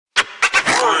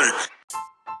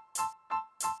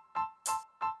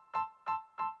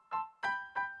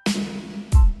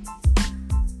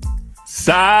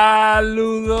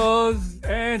Saludos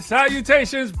and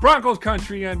salutations, Broncos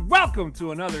country, and welcome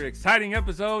to another exciting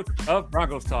episode of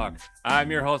Broncos Talk. I'm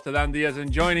your host, Adan Diaz,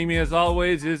 and joining me as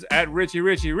always is at Richie.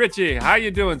 Richie, how you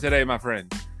doing today, my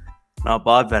friend? Not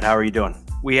bad, but how are you doing?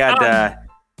 We had a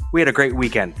great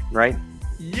weekend, right?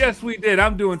 Yes, we did.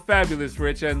 I'm doing fabulous,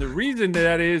 Rich, and the reason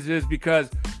that is because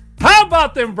how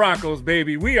about them Broncos,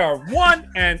 baby? We are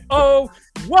 1-0.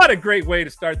 What a great way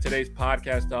to start today's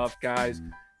podcast off, guys.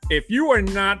 If you are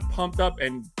not pumped up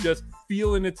and just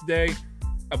feeling it today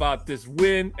about this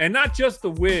win, and not just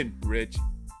the win, Rich,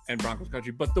 and Broncos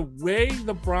country, but the way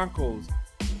the Broncos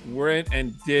went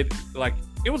and did, like,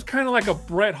 it was kind of like a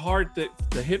Bret Hart, the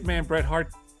Hitman Bret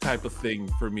Hart type of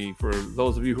thing for me, for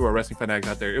those of you who are wrestling fanatics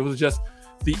out there. It was just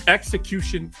the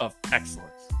execution of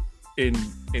excellence in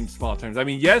small terms. I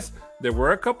mean, yes, there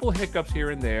were a couple hiccups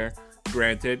here and there.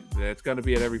 Granted, that's going to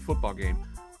be at every football game.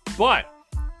 But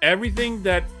everything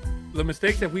that the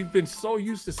mistakes that we've been so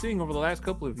used to seeing over the last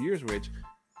couple of years, Rich,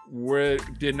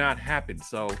 did not happen.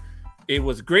 So it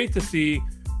was great to see.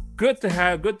 Good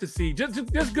to see.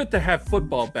 Just good to have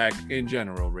football back in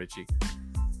general, Richie.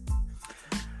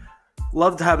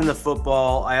 Loved having the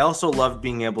football. I also loved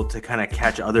being able to kind of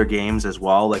catch other games as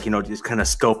well, like, just kind of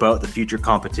scope out the future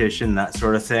competition, that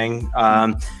sort of thing.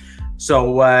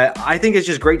 So I think it's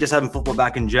just great just having football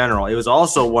back in general. It was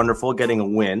also wonderful getting a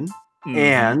win. Mm-hmm.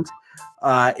 And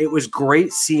it was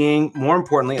great seeing, more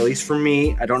importantly, at least for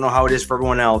me, I don't know how it is for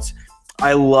everyone else,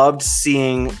 I loved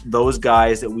seeing those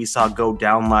guys that we saw go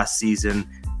down last season,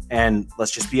 and let's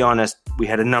just be honest, we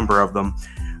had a number of them,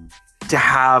 to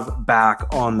have back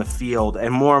on the field.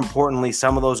 And more importantly,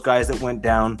 some of those guys that went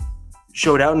down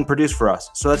showed out and produced for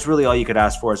us. So that's really all you could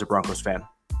ask for as a Broncos fan.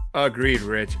 Agreed,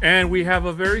 Rich. And we have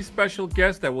a very special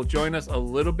guest that will join us a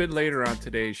little bit later on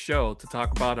today's show to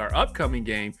talk about our upcoming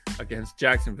game against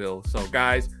Jacksonville. So,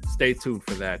 guys, stay tuned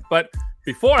for that. But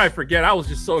before I forget, I was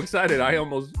just so excited, I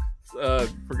almost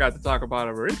forgot to talk about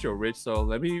our intro, Rich. So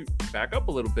let me back up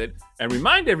a little bit and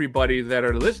remind everybody that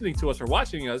are listening to us or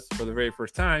watching us for the very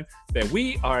first time that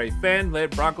we are a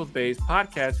fan-led Broncos-based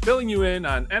podcast filling you in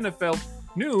on NFL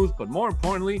news, but more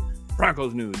importantly,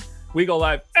 Broncos news. We go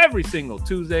live every single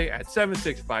Tuesday at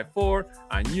 7654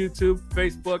 on YouTube,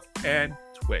 Facebook, and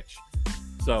Twitch.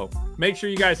 So make sure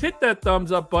you guys hit that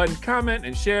thumbs up button, comment,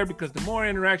 and share, because the more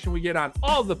interaction we get on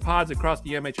all the pods across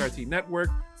the MHRT network,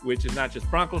 which is not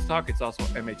just Broncos Talk, it's also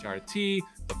MHRT,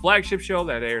 the flagship show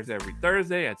that airs every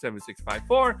Thursday at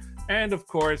 7654, and of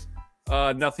course,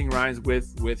 Nothing Rhymes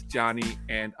with Johnny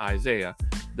and Isaiah.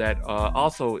 That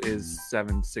also is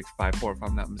 7654, if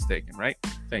I'm not mistaken, right?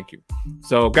 Thank you.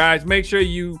 So, guys, make sure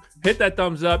you hit that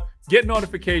thumbs up, get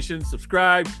notifications,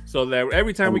 subscribe, so that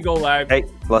every time we go live... Hey,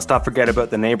 let's not forget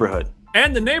about the neighborhood.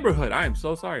 And the neighborhood. I am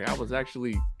so sorry. I was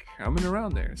actually coming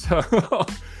around there. So,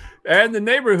 and the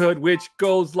neighborhood, which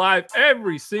goes live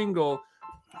every single...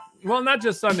 Well, not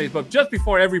just Sundays, but just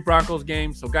before every Broncos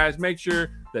game. So, guys, make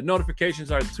sure that notifications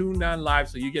are tuned on live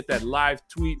so you get that live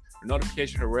tweet or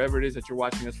notification or wherever it is that you're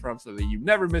watching us from, so that you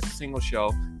never miss a single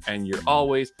show and you're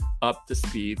always up to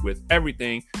speed with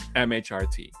everything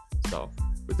MHRT. So,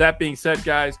 with that being said,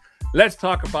 guys, let's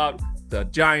talk about the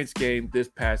Giants game this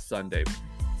past Sunday.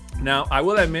 Now, I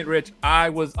will admit, Rich, I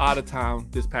was out of town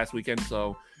this past weekend,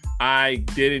 so I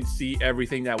didn't see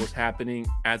everything that was happening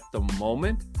at the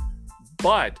moment,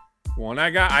 but when I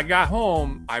got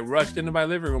home, I rushed into my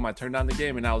living room. I turned on the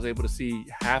game, and I was able to see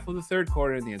half of the third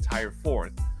quarter and the entire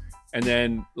fourth. And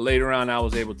then later on, I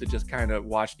was able to just kind of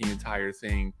watch the entire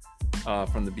thing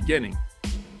from the beginning.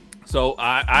 So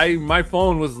my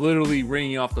phone was literally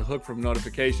ringing off the hook from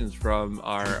notifications from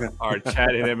our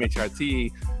chat at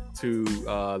MHRT to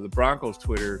the Broncos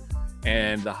Twitter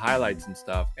and the highlights and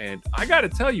stuff. And I got to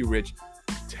tell you, Rich,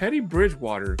 Teddy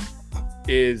Bridgewater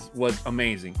was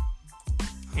amazing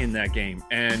in that game.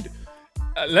 And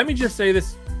let me just say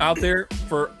this out there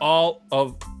for all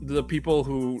of the people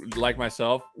who, like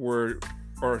myself, were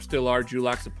or still are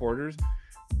Julock supporters.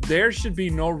 There should be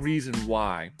no reason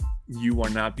why you are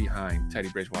not behind Teddy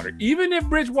Bridgewater, even if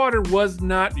Bridgewater was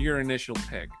not your initial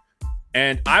pick.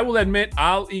 And I will admit,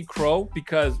 I'll eat crow,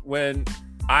 because when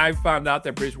I found out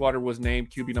that Bridgewater was named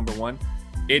QB number 1,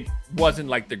 it wasn't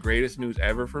like the greatest news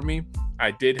ever for me. I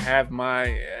did have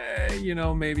my,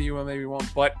 maybe you will, maybe you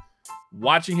won't. But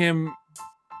watching him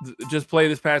just play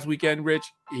this past weekend, Rich,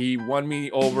 he won me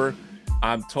over.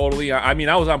 I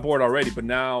was on board already, but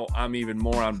now I'm even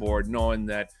more on board, knowing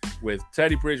that with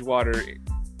Teddy Bridgewater,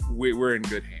 we're in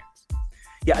good hands.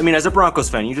 Yeah, I mean, as a Broncos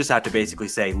fan, you just have to basically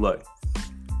say, look,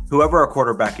 whoever our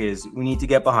quarterback is, we need to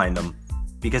get behind them,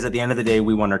 because at the end of the day,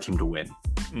 we want our team to win.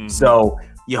 Mm-hmm. So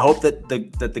you hope that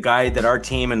the guy that our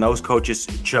team and those coaches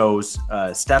chose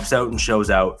steps out and shows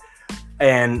out.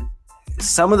 And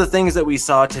some of the things that we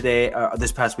saw today,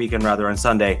 this past weekend rather, on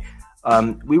Sunday,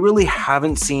 we really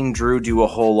haven't seen Drew do a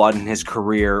whole lot in his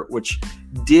career, which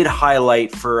did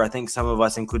highlight for, I think, some of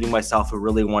us, including myself, who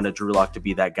really wanted Drew Lock to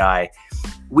be that guy.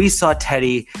 We saw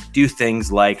Teddy do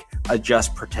things like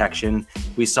adjust protection.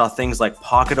 We saw things like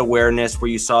pocket awareness, where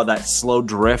you saw that slow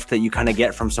drift that you kind of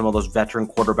get from some of those veteran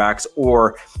quarterbacks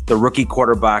or the rookie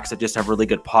quarterbacks that just have really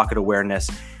good pocket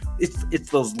awareness. It's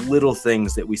those little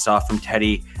things that we saw from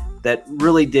Teddy that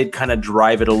really did kind of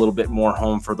drive it a little bit more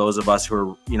home for those of us who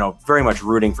are, you know, very much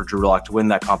rooting for Drew Lock to win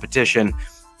that competition.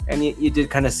 And you did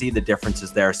kind of see the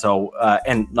differences there. So,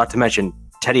 and not to mention,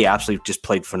 Teddy absolutely just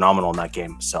played phenomenal in that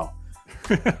game. So.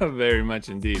 Very much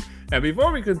indeed. And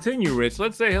before we continue, Rich,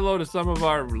 let's say hello to some of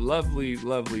our lovely,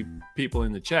 lovely people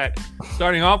in the chat.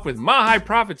 Starting off with My High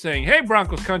Prophet saying, "Hey,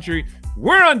 Broncos country,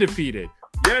 we're undefeated."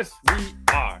 Yes, we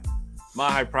are. My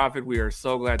High Prophet, we are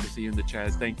so glad to see you in the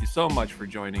chat. Thank you so much for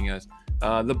joining us.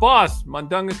 The boss,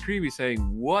 Mundungus Creevy, saying,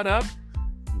 "What up?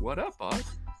 What up, boss?"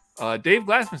 Dave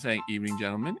Glassman saying, "Evening,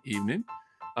 gentlemen. Evening."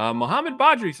 Mohammed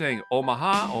Badri saying,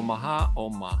 "Omaha, Omaha,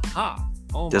 Omaha."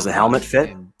 Does the helmet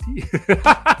fit?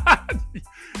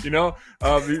 You know,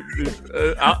 I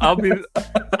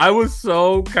was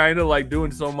so kind of like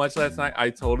doing so much last night. I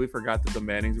totally forgot that the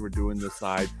Mannings were doing the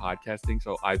side podcasting,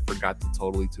 so I forgot to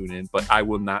totally tune in. But I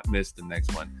will not miss the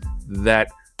next one. That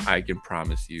I can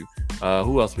promise you.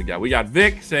 Who else we got? We got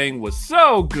Vic saying, "Was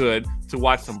so good to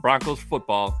watch some Broncos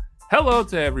football." Hello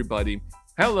to everybody.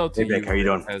 Hello to Vic, you, how you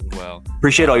doing? As well.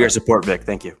 Appreciate all your support, Vic.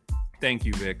 Thank you. Thank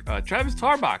you, Vic. Travis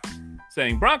Tarbox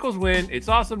saying, "Broncos win. It's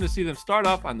awesome to see them start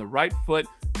off on the right foot.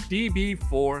 DB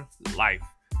for life."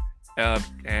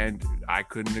 And I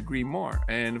couldn't agree more.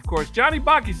 And of course, Johnny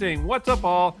Baki saying, "What's up,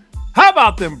 all? How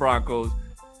about them Broncos?"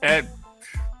 And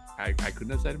I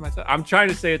couldn't have said it myself. I'm trying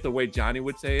to say it the way Johnny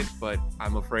would say it, but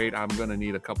I'm afraid I'm gonna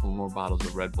need a couple more bottles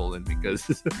of Red Bull in,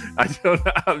 because I don't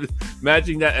know.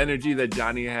 Matching that energy that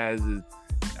Johnny has is,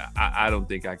 I don't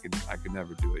think I could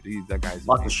never do it. That guy's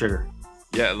lots of sugar.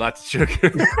 Yeah, lots of sugar.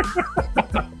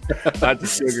 Lots of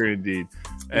sugar indeed.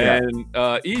 And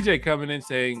EJ coming in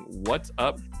saying, "What's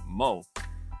up, Mo?"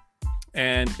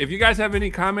 And if you guys have any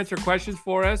comments or questions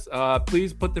for us,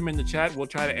 please put them in the chat. We'll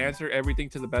try to answer everything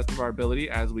to the best of our ability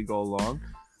as we go along.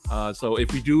 So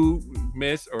if we do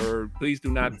miss, or please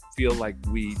do not feel like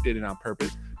we did it on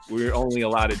purpose. We're only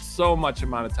allotted so much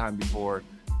amount of time before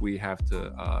we have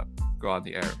to go off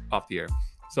the air.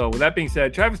 So with that being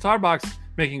said, Travis Tarbox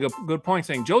making a good point,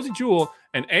 saying Josie Jewell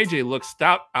and AJ look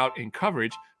stout out in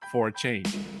coverage for a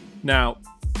change. Now,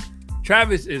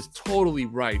 Travis is totally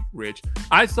right, Rich.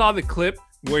 I saw the clip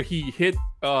where he hit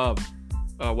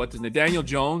Daniel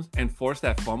Jones and forced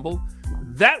that fumble.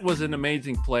 That was an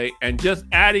amazing play, and just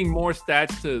adding more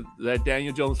stats to that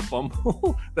Daniel Jones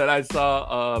fumble that I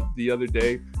saw the other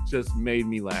day just made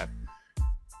me laugh.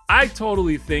 I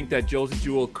totally think that Josie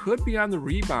Jewell could be on the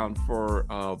rebound for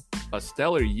a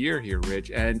stellar year here,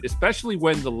 Rich, and especially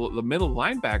when the middle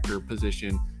linebacker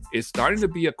position is starting to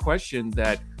be a question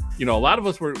that, you know, a lot of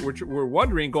us were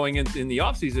wondering going in the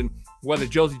offseason whether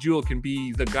Josie Jewell can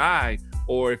be the guy,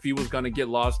 or if he was going to get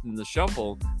lost in the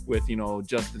shuffle with, you know,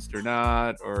 Justin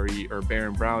Sternad or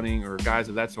Baron Browning or guys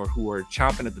of that sort who are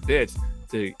chomping at the bits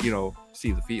to, you know,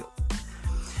 see the field.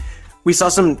 We saw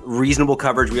some reasonable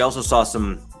coverage. We also saw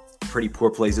some pretty poor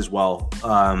plays as well.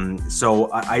 So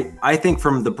I think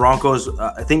from the Broncos,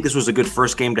 I think this was a good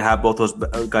first game to have both those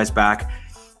guys back.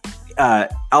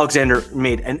 Alexander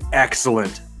made an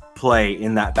excellent play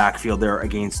in that backfield there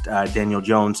against Daniel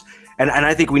Jones. And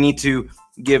I think we need to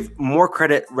give more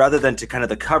credit rather than to kind of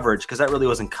the coverage, because that really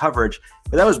wasn't coverage,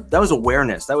 but that was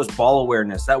awareness. That was ball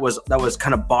awareness. That was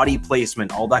kind of body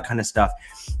placement, all that kind of stuff.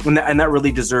 And that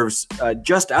really deserves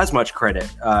just as much credit,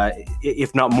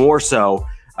 if not more so,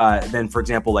 than, for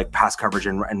example, like pass coverage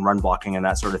and run blocking and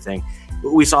that sort of thing.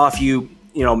 We saw a few,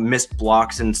 you know, missed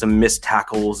blocks and some missed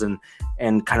tackles and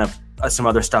kind of some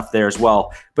other stuff there as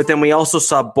well. But then we also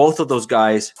saw both of those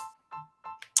guys,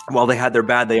 while they had their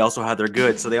bad, they also had their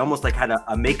good. So they almost like had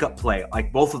a makeup play.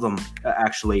 Like both of them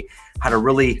actually had a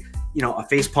really, you know, a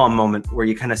facepalm moment where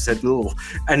you kind of said, "Ooh,"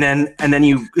 and then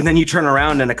you turn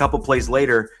around and a couple plays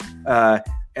later,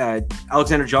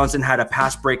 Alexander Johnson had a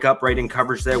pass breakup right in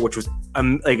coverage there, which was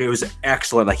like it was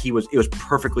excellent. Like it was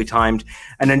perfectly timed.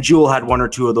 And then Jewell had one or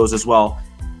two of those as well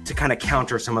to kind of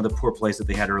counter some of the poor plays that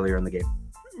they had earlier in the game.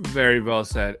 Very well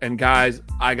said. And guys,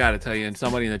 I got to tell you, and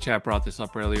somebody in the chat brought this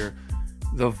up earlier,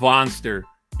 the Vonster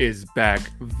is back.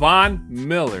 Von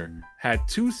Miller had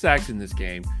 2 sacks in this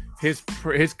game.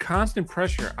 his constant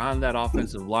pressure on that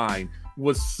offensive line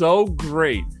was so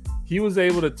great. He was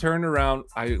able to turn around.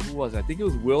 I think it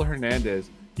was Will Hernandez.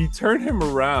 He turned him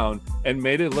around and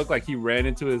made it look like he ran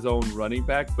into his own running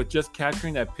back, but just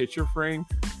capturing that picture frame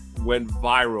went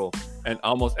viral. And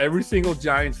almost every single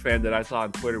Giants fan that I saw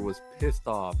on Twitter was pissed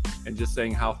off and just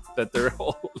saying that their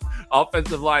whole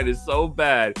offensive line is so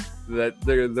bad that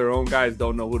their own guys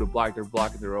don't know who to block. They're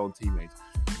blocking their own teammates.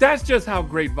 That's just how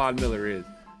great Von Miller is.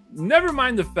 Never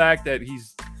mind the fact that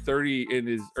he's 30 in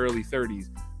his early 30s,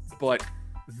 but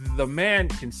the man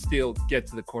can still get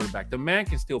to the quarterback. The man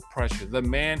can still pressure. The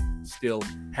man still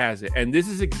has it. And this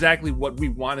is exactly what we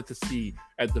wanted to see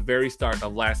at the very start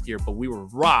of last year, but we were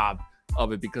robbed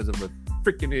of it because of a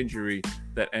freaking injury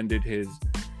that ended his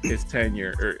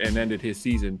tenure and ended his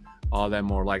season. All that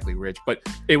more likely, Rich. But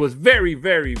it was very,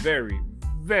 very, very,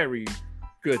 very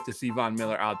good to see Von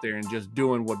Miller out there and just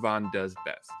doing what Von does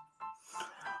best.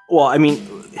 Well, I mean,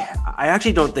 I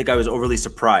actually don't think I was overly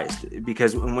surprised,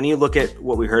 because when you look at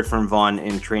what we heard from Von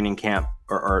in training camp,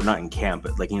 or not in camp,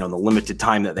 but like, you know, the limited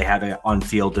time that they had on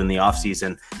field in the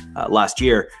offseason last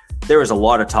year, there was a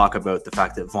lot of talk about the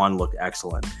fact that Von looked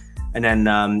excellent. And then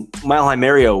Mile High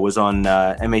Mario was on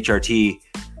MHRT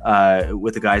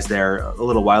with the guys there a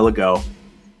little while ago,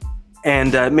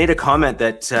 and made a comment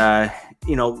that,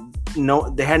 no,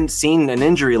 they hadn't seen an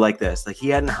injury like this. Like, he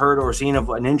hadn't heard or seen of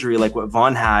an injury like what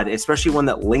Von had, especially one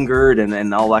that lingered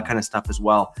and all that kind of stuff as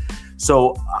well.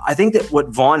 So I think that what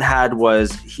Von had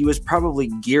was, he was probably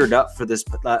geared up for the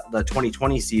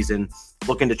 2020 season,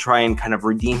 looking to try and kind of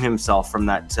redeem himself from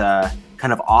that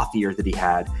kind of off year that he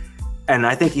had. And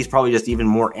I think he's probably just even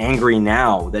more angry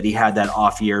now that he had that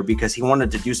off year, because he wanted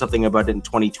to do something about it in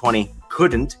 2020,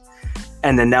 couldn't.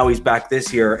 And then now he's back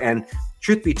this year. And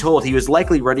truth be told, he was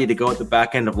likely ready to go at the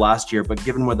back end of last year, but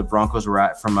given where the Broncos were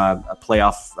at from a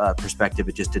playoff perspective,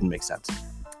 it just didn't make sense.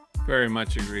 Very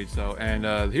much agreed. So,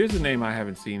 and here's a name I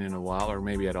haven't seen in a while, or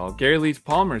maybe at all. Gary Leach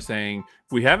Palmer saying,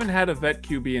 "We haven't had a vet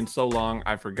QB in so long,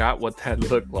 I forgot what that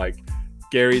looked like."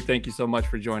 Gary, thank you so much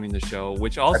for joining the show.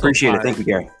 Which also, I appreciate it. Thank you,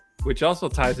 Gary. Which also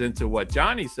ties into what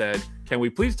Johnny said. Can we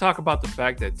please talk about the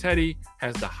fact that Teddy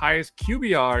has the highest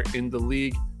QBR in the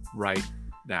league right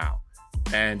now?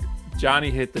 And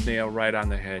Johnny hit the nail right on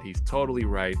the head. He's totally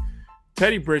right.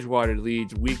 Teddy Bridgewater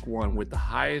leads week 1 with the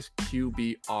highest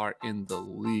QBR in the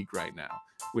league right now,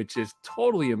 which is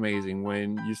totally amazing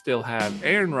when you still have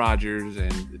Aaron Rodgers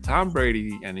and Tom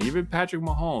Brady and even Patrick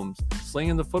Mahomes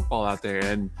slinging the football out there.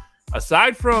 And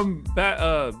aside from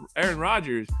Aaron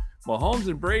Rodgers, Mahomes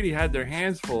and Brady had their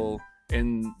hands full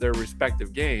in their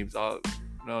respective games.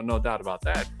 No doubt about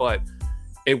that. But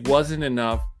it wasn't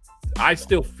enough. I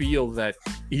still feel that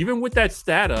even with that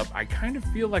stat up, I kind of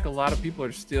feel like a lot of people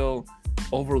are still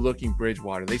overlooking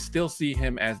Bridgewater. They still see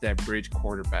him as that bridge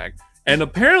quarterback. And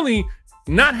apparently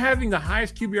not having the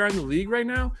highest QBR in the league right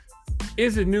now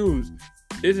isn't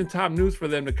top news for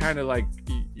them to kind of like,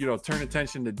 turn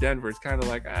attention to Denver. It's kind of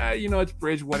like, it's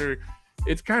Bridgewater.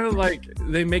 It's kind of like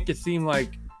they make it seem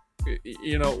like,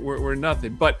 we're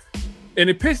nothing. And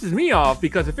it pisses me off,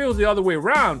 because if it was the other way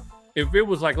around, if it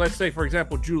was like, let's say, for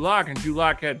example, Drew Lock, and Drew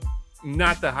Lock had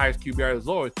not the highest QBR, as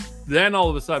lowest, then all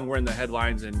of a sudden we're in the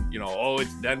headlines and,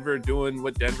 it's Denver doing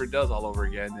what Denver does all over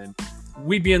again. And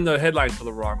we'd be in the headlines for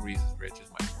the wrong reasons, Rich, is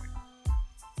my point.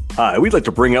 Hi, we'd like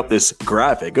to bring up this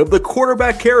graphic of the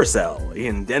quarterback carousel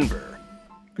in Denver.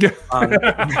 And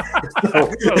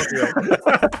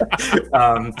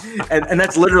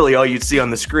that's literally all you'd see on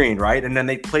the screen, right? And then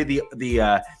they play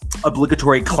the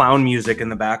obligatory clown music in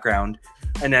the background,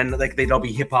 and then like they'd all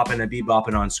be hip hopping and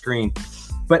bebopping on screen.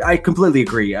 But I completely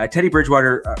agree. Teddy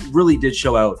Bridgewater really did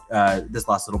show out this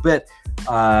last little bit,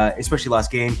 especially last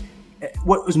game.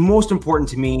 What was most important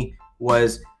to me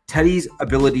was Teddy's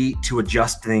ability to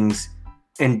adjust things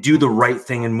and do the right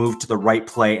thing and move to the right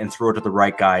play and throw it to the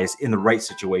right guys in the right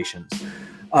situations.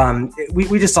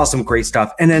 We just saw some great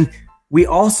stuff. And then we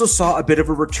also saw a bit of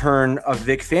a return of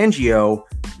Vic Fangio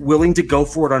willing to go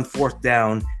for it on 4th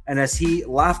down. And as he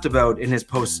laughed about in his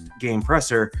post-game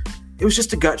presser, it was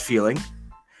just a gut feeling.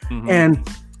 Mm-hmm. And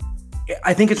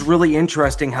I think it's really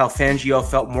interesting how Fangio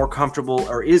felt more comfortable,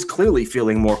 or is clearly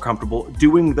feeling more comfortable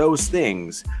doing those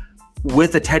things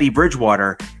with a Teddy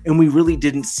Bridgewater, and we really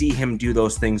didn't see him do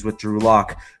those things with Drew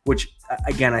Lock, which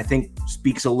again I think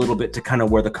speaks a little bit to kind of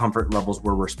where the comfort levels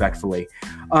were, respectfully.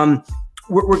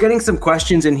 We're getting some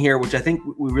questions in here, which I think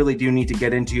we really do need to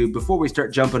get into before we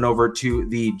start jumping over to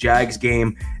the Jags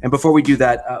game. And before we do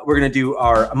that, we're going to do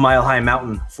our Mile High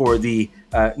Mountain for the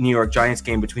New York Giants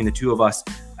game between the two of us,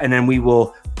 and then we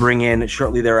will bring in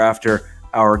shortly thereafter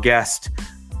our guest,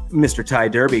 Mr. Ty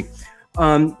Derby.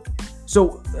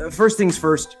 So first things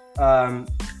first,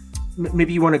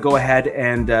 maybe you want to go ahead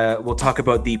and we'll talk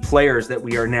about the players that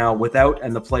we are now without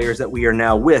and the players that we are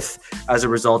now with as a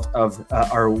result of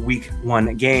our week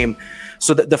 1 game.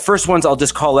 So the first ones I'll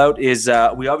just call out is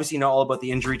we obviously know all about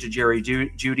the injury to Jerry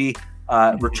Jeudy,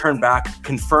 return back,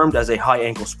 confirmed as a high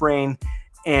ankle sprain.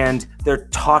 And they're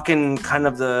talking kind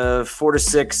of the 4 to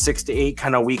 6, 6 to 8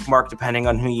 kind of week mark, depending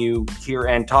on who you hear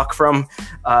and talk from.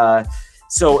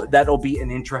 So that'll be an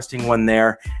interesting one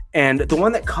there. And the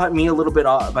one that caught me a little bit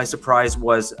by surprise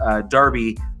was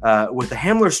Darby with the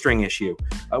Hamler string issue.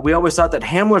 We always thought that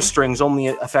Hamler strings only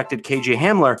affected KJ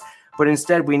Hamler, but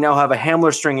instead we now have a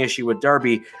Hamler string issue with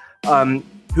Darby,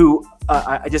 who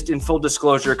I just, in full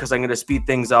disclosure, because I'm going to speed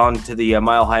things on to the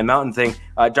Mile High Mountain thing,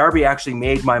 Darby actually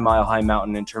made my Mile High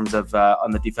Mountain in terms of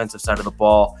on the defensive side of the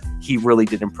ball. He really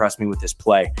did impress me with his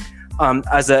play.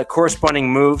 As a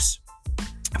corresponding moves,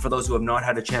 for those who have not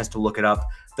had a chance to look it up,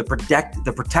 the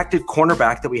protected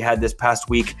cornerback that we had this past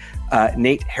week,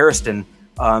 Nate Hairston,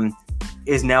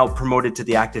 is now promoted to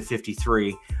the active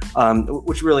 53,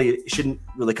 which really shouldn't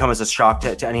really come as a shock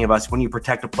to any of us. When you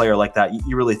protect a player like that,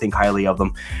 you really think highly of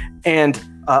them. And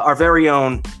our very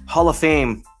own Hall of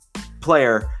Fame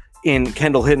player in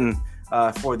Kendall Hinton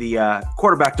for the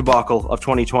quarterback debacle of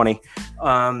 2020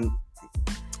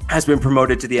 has been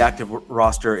promoted to the active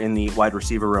roster in the wide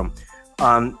receiver room.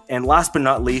 And last but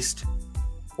not least,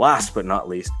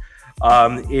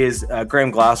 is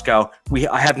Graham Glasgow.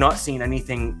 I have not seen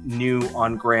anything new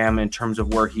on Graham in terms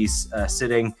of where he's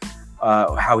sitting,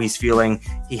 how he's feeling.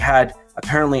 He had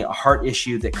apparently a heart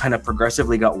issue that kind of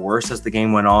progressively got worse as the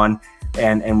game went on,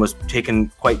 and was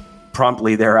taken quite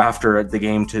promptly thereafter at the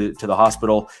game to the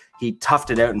hospital. He toughed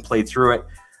it out and played through it.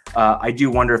 I do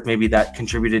wonder if maybe that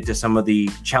contributed to some of the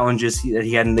challenges that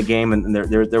he had in the game, and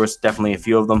there was definitely a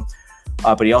few of them.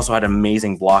 But he also had an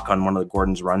amazing block on one of the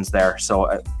Gordon's runs there.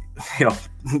 So,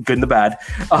 good and the bad.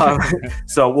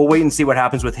 So we'll wait and see what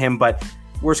happens with him. But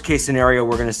worst case scenario,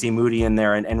 we're going to see Moody in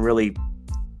there. And really,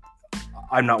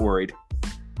 I'm not worried.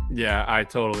 Yeah, I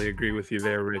totally agree with you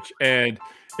there, Rich. And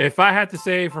if I had to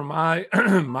say for my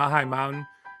High Mountain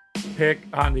pick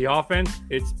on the offense,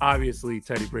 it's obviously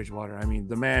Teddy Bridgewater. I mean,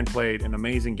 the man played an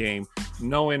amazing game.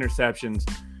 No interceptions.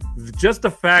 Just the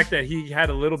fact that he had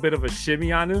a little bit of a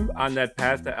shimmy on him on that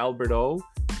pass to Albert O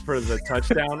for the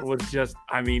touchdown was just,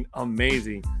 I mean,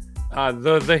 amazing.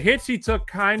 The hits he took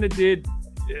kind of did,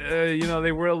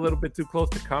 they were a little bit too close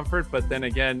to comfort. But then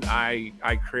again, I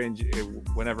cringe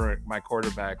whenever my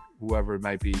quarterback, whoever it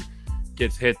might be,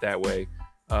 gets hit that way.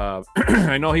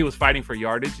 I know he was fighting for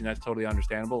yardage, and that's totally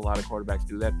understandable. A lot of quarterbacks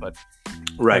do that, but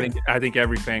right. I think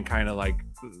every fan kind of like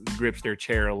grips their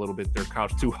chair a little bit, their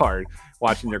couch too hard,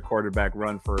 watching their quarterback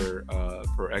run for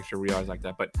extra yards like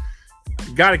that. But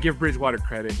got to give Bridgewater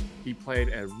credit. He played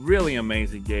a really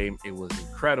amazing game. It was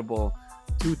incredible.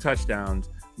 2 touchdowns.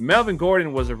 Melvin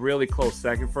Gordon was a really close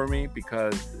second for me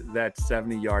because that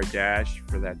 70-yard dash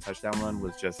for that touchdown run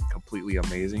was just completely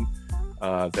amazing.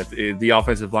 The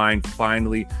offensive line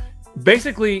finally,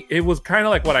 basically, it was kind of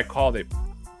like what I called it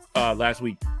last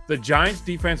week. The Giants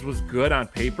defense was good on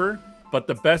paper, but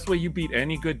the best way you beat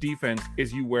any good defense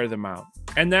is you wear them out.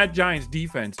 And that Giants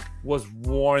defense was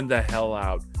worn the hell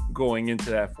out going into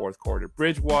that fourth quarter.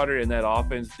 Bridgewater and that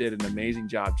offense did an amazing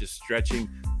job just stretching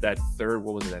that third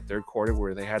quarter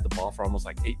where they had the ball for almost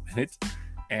like 8 minutes.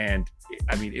 And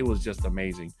I mean, it was just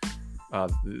amazing.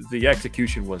 The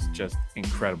execution was just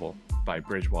incredible by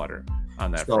Bridgewater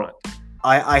on that front.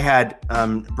 I had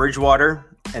Bridgewater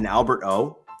and Albert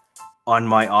O on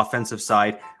my offensive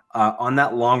side. On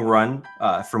that long run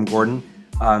from Gordon,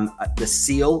 the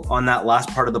seal on that last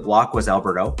part of the block was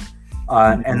Albert O.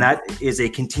 And that is a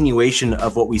continuation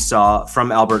of what we saw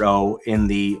from Albert O in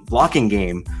the blocking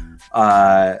game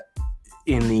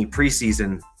in the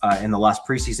preseason, in the last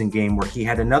preseason game, where he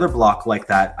had another block like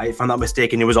that. If I'm not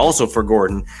mistaken, it was also for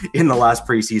Gordon in the last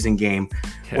preseason game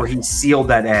where he sealed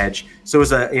that edge. So it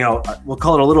was we'll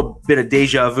call it a little bit of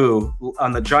deja vu.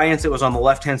 On the Giants, it was on the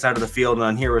left-hand side of the field, and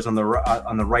on here it was on the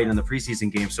right in the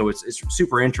preseason game. So it's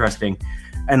super interesting.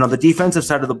 And on the defensive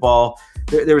side of the ball,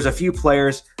 there was a few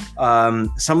players,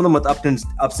 some of them with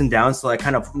ups and downs. So I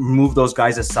kind of moved those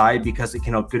guys aside because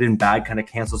good and bad kind of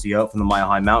cancels you out from the Mile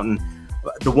High Mountain.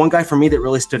 The one guy for me that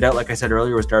really stood out, like I said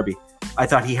earlier, was Darby. I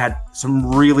thought he had some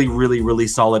really, really, really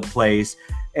solid plays.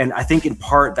 And I think in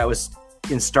part that was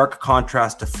in stark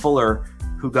contrast to Fuller,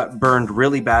 who got burned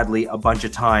really badly a bunch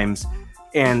of times.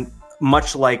 And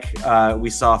much like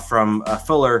we saw from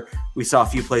Fuller, we saw a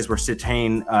few plays where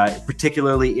Surtain,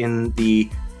 particularly in the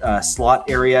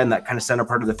slot area and that kind of center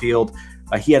part of the field,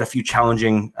 he had a few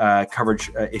challenging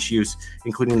coverage issues,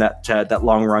 including that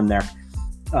long run there.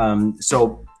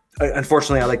 So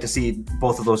unfortunately, I like to see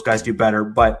both of those guys do better,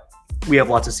 but we have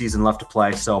lots of season left to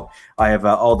play. So I have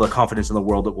all the confidence in the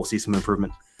world that we'll see some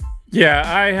improvement. Yeah,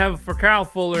 I have for Kyle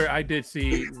Fuller. I did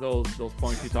see those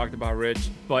points you talked about, Rich,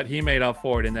 but he made up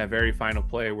for it in that very final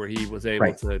play where he was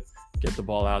able to get the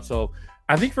ball out. So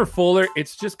I think for Fuller,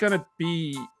 it's going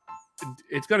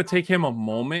to take him a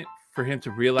moment for him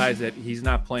to realize that he's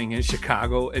not playing in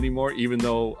Chicago anymore, even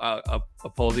though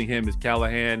opposing him is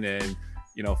Callahan and,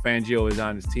 Fangio is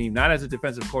on his team, not as a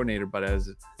defensive coordinator, but as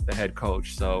the head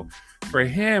coach. So for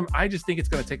him, I just think it's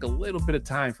going to take a little bit of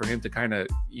time for him to kind of,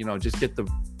 just get the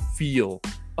feel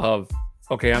of,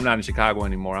 okay, I'm not in Chicago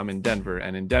anymore. I'm in Denver.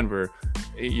 And in Denver,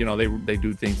 they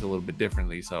do things a little bit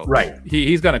differently. So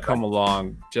he's going to come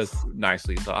along just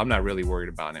nicely. So I'm not really worried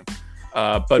about him.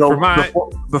 But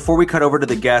so before we cut over to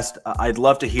the guest, I'd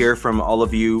love to hear from all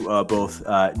of you, both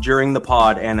during the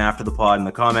pod and after the pod in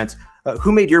the comments.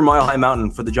 Who made your Mile High Mountain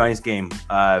for the Giants game?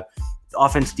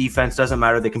 Offense, defense, doesn't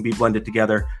matter. They can be blended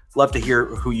together. Love to hear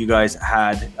who you guys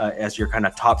had as your kind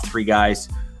of top three guys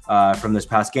from this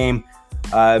past game.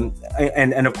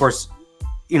 And of course,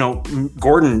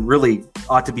 Gordon really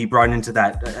ought to be brought into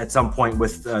that at some point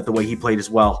with the way he played as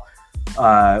well.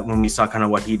 When we saw kind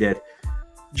of what he did,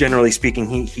 generally speaking,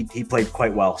 he played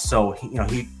quite well. So,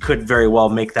 he could very well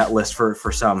make that list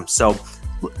for some. So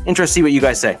interested to see what you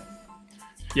guys say.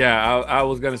 Yeah, I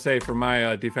was going to say for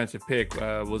my defensive pick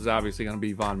was obviously going to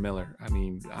be Von Miller. I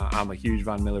mean, I'm a huge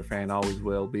Von Miller fan, always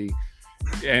will be.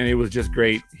 And it was just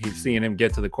great seeing him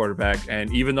get to the quarterback.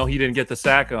 And even though he didn't get to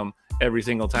sack him every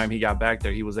single time he got back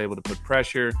there, he was able to put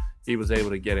pressure. He was able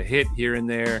to get a hit here and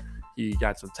there. He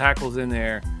got some tackles in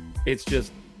there. It's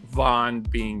just Von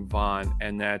being Von.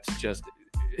 And that's just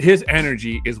his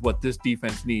energy is what this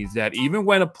defense needs. That even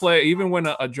when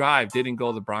a drive didn't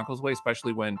go the Broncos' way,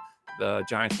 especially when the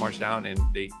Giants marched down and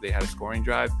they had a scoring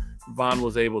drive, Von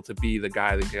was able to be the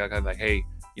guy that kind of like, hey,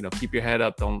 keep your head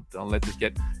up. Don't let this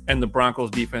get. And the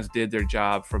Broncos defense did their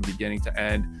job from beginning to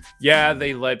end. Yeah,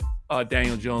 they let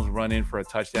Daniel Jones run in for a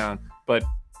touchdown, but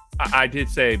I did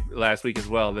say last week as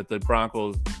well that the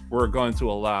Broncos were going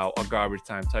to allow a garbage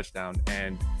time touchdown,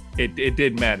 and it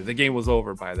did matter. The game was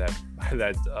over by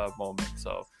that moment.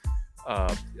 So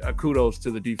kudos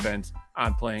to the defense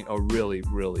on playing a really,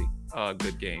 really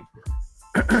good game.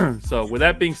 So with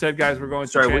that being said, guys, we're going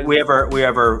to we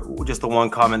have our just the one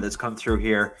comment that's come through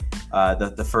here.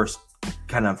 The first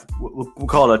kind of, we'll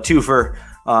call it a twofer.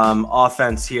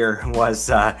 Offense here was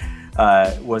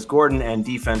Gordon, and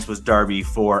defense was Darby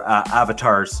for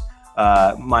Avatar's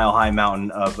Mile High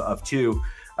Mountain of two.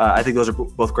 I think those are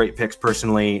both great picks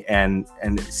personally, and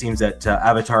it seems that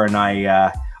Avatar and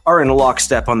I are in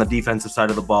lockstep on the defensive side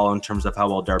of the ball in terms of how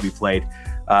well Darby played.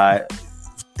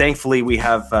 Thankfully, we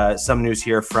have some news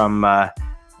here from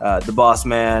the boss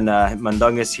man,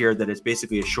 Mundungus here, that it's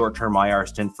basically a short-term IR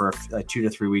stint for 2 to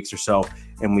 3 weeks or so,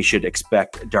 and we should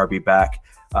expect Darby back.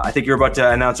 I think you're about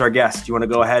to announce our guest. Do you want to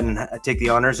go ahead and take the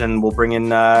honors, and we'll bring in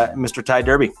Mr. Ty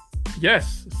Derby?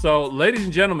 Yes. So, ladies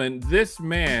and gentlemen, this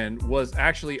man was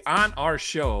actually on our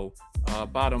show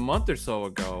about a month or so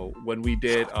ago when we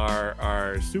did our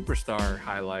superstar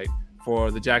highlight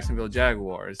for the Jacksonville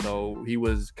Jaguars. So he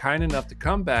was kind enough to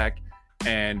come back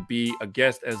and be a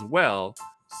guest as well.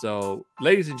 So,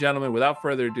 ladies and gentlemen, without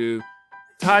further ado,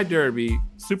 Ty Derby,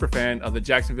 super fan of the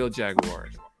Jacksonville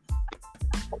Jaguars.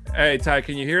 Hey, Ty,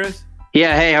 can you hear us?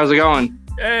 Yeah. Hey, how's it going?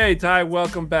 Hey, Ty,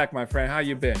 welcome back, my friend. How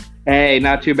you been? Hey,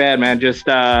 not too bad, man. Just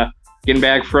getting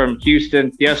back from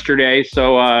Houston yesterday.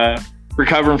 So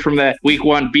recovering from that week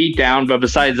 1 beatdown. But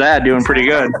besides that, doing pretty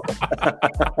good.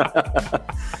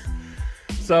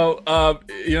 So,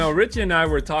 Richie and I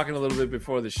were talking a little bit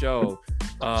before the show,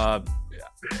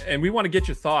 and we want to get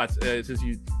your thoughts since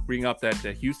you bring up that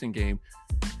Houston game.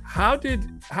 How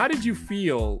did you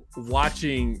feel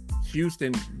watching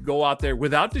Houston go out there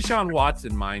without Deshaun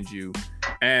Watson, mind you,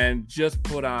 and just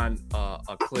put on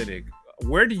a clinic?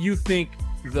 Where do you think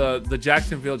the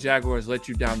Jacksonville Jaguars let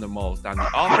you down the most, on the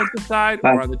offensive side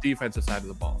or on the defensive side of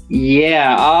the ball?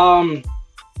 Yeah.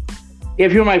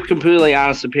 If you're my completely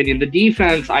honest opinion, the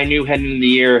defense I knew heading into the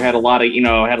year had a lot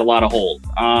of holes.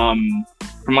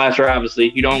 From last year,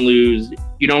 obviously, you don't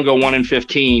go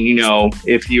 1-15,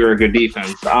 if you're a good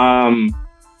defense. A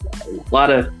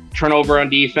lot of turnover on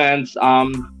defense.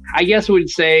 I guess I would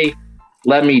say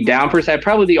let me down per se.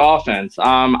 Probably the offense.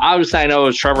 Obviously, I know it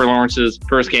was Trevor Lawrence's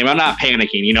first game. I'm not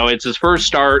panicking. It's his first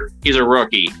start. He's a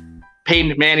rookie.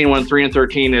 Peyton Manning won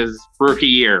 3-13 his rookie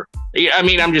year. I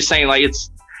mean, I'm just saying,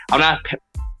 I'm not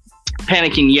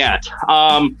panicking yet.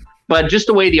 But just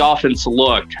the way the offense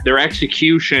looked, their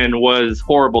execution was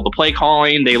horrible. The play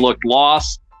calling, they looked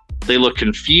lost. They looked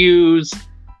confused.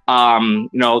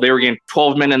 They were getting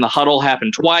 12 men in the huddle,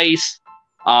 happened twice.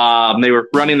 They were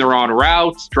running the wrong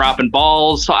routes, dropping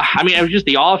balls. So, I mean, it was just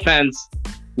the offense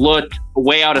looked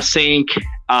way out of sync.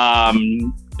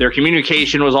 Their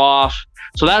communication was off.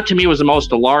 So that to me was the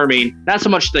most alarming. Not so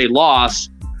much they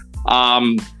lost.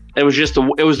 It was just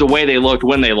the way they looked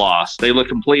when they lost. They looked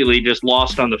completely just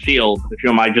lost on the field, if you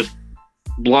know my just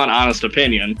blunt, honest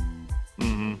opinion.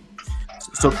 Mm-hmm.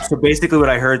 So basically what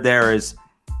I heard there is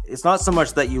it's not so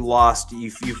much that you lost.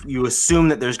 You assume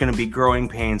that there's going to be growing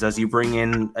pains as you bring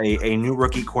in a new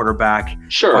rookie quarterback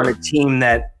on a team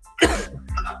that,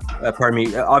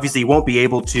 obviously won't be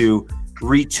able to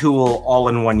retool all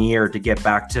in 1 year to get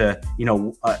back to,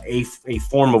 a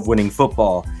form of winning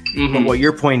football. Mm-hmm. But what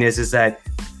your point is that,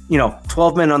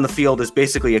 12 men on the field is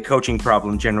basically a coaching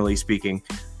problem, generally speaking.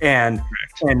 And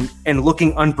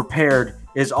looking unprepared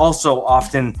is also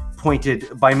often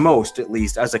pointed by most, at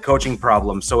least, as a coaching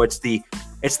problem. So it's the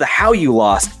how you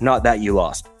lost, not that you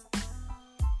lost.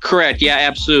 Correct. Yeah,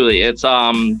 absolutely. It's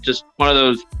just one of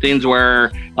those things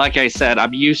where, like I said,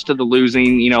 I'm used to the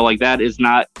losing. That is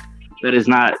not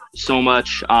so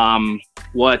much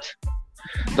what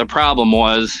the problem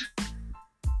was.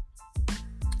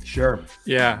 Sure.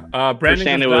 Yeah.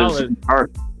 Brandon Gonzalez.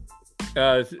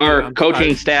 Our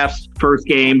coaching staff's first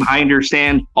game. I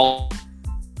understand all,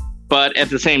 but at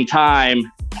the same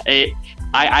time, they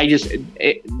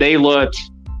looked.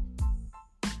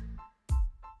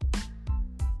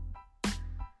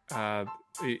 I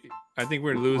think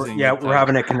we're losing. We're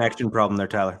having a connection problem there,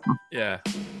 Tyler. Yeah.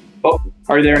 Oh,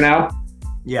 are you there now?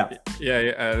 Yeah.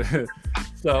 Yeah.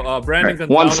 So Brandon Gonzalez.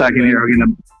 1 second here.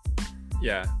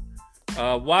 Yeah.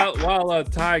 While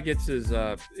Ty gets his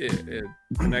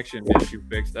connection issue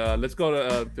fixed, let's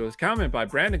go to his comment by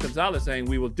Brandon Gonzalez saying,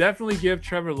 "We will definitely give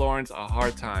Trevor Lawrence a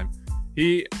hard time."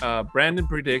 Brandon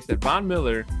predicts that Von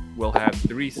Miller will have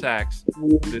 3 sacks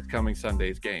this coming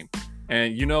Sunday's game.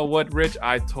 And you know what, Rich?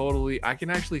 I can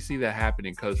actually see that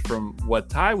happening, because from what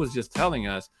Ty was just telling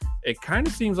us, it kind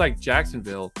of seems like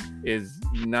Jacksonville is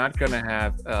not going to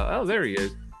have. There he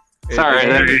is. Sorry.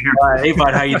 Hey,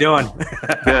 bud, how you doing?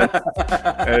 Good.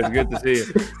 It's good to see you.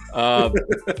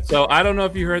 So I don't know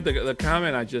if you heard the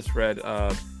comment I just read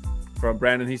from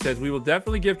Brandon. He says, "We will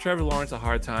definitely give Trevor Lawrence a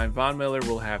hard time. Von Miller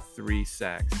will have 3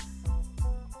 sacks."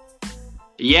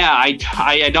 Yeah,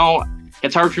 I don't.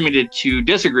 It's hard for me to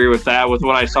disagree with that, with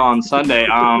what I saw on Sunday.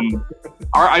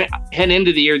 Heading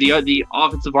into the year, the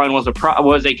offensive line was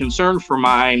a concern for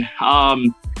mine.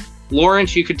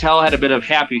 Lawrence, you could tell, had a bit of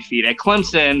happy feet. At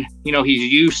Clemson,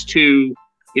 he's used to,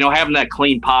 having that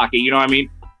clean pocket, you know what I mean?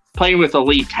 Playing with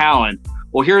elite talent.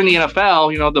 Well, here in the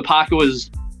NFL, the pocket was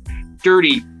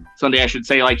dirty Sunday, I should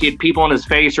say. Like, he had people on his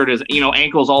face or his,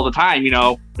 ankles all the time. He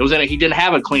didn't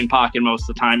have a clean pocket most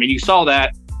of the time. And you saw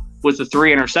that with the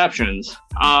 3 interceptions.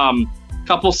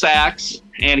 Couple sacks,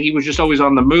 and he was just always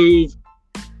on the move,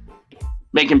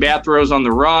 making bad throws on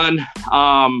the run.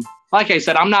 Like I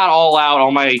said, I'm not all out.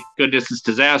 Oh my goodness, it's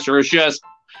disaster. It's just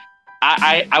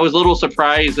I was a little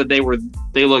surprised that they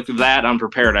looked that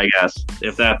unprepared, I guess,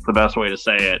 if that's the best way to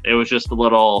say it. It was just a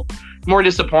little more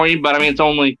disappointing, but I mean, it's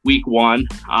only week 1.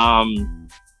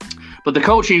 But the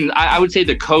coaching, I would say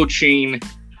the coaching,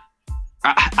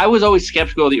 I was always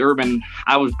skeptical of the Urban.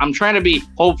 I'm trying to be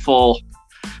hopeful,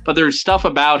 but there's stuff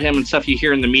about him and stuff you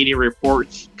hear in the media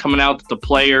reports coming out that the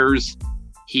players,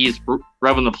 he's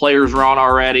rubbing the players wrong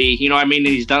already.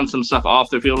 He's done some stuff off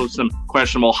the field with some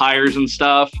questionable hires and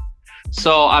stuff.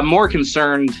 So I'm more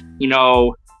concerned,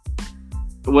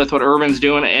 with what Urban's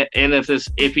doing, and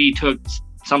if he took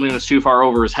something that's too far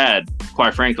over his head,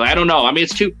 quite frankly. I don't know. I mean,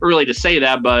 it's too early to say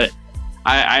that, but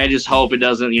I just hope it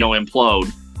doesn't,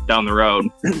 implode down the road.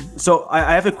 So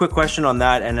I have a quick question on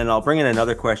that, and then I'll bring in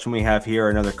another question we have here,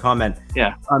 another comment.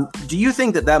 Yeah. Do you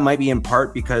think that might be in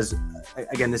part because,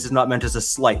 again, this is not meant as a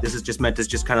slight. This is just meant as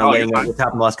just kind of laying out what's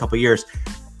happened the last couple of years.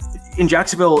 In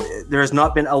Jacksonville, there has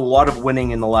not been a lot of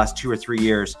winning in the last 2 or 3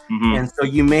 years. Mm-hmm. And so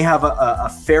you may have a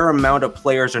fair amount of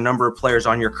players or number of players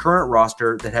on your current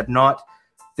roster that have not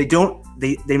 – they don't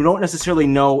necessarily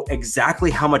know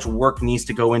exactly how much work needs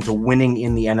to go into winning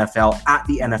in the NFL at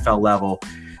the NFL level.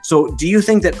 So do you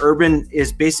think that Urban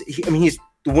is basically – he's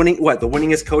the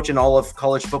winningest coach in all of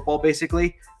college football,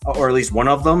 basically, or at least one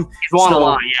of them. He's won a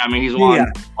lot. Yeah, he's won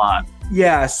a lot.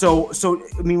 Yeah. So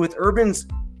with Urban's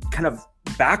kind of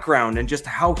background and just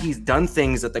how he's done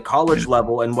things at the college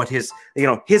level and what his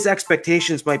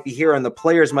expectations might be here and the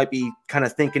players might be kind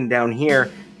of thinking down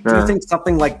here. Sure. Do you think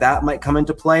something like that might come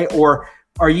into play, or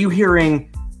are you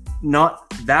hearing not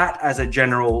that as a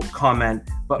general comment,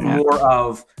 but more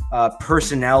of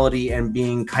personality and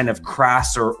being kind of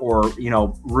crass or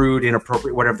rude,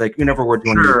 inappropriate, whatever word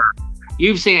you want to use.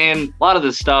 You've seen, and a lot of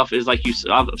this stuff is like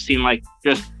I've seen like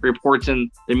just reports in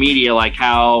the media, like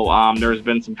how there's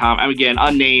been some again,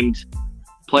 unnamed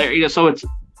player, so it's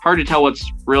hard to tell what's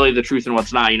really the truth and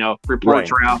what's not. Reports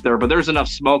are out there, but there's enough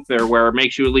smoke there where it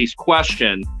makes you at least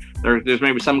question. There's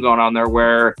maybe something going on there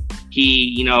where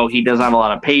he doesn't have a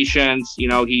lot of patience.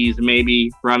 He's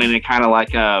maybe running it kind of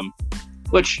like a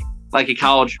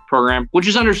college program, which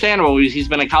is understandable. He's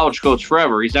been a college coach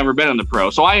forever. He's never been in the pro.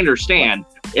 So I understand.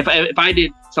 If I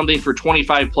did something for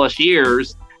 25 plus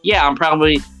years, yeah, I'm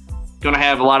probably going to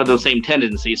have a lot of those same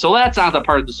tendencies. So that's not the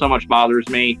part that so much bothers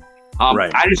me.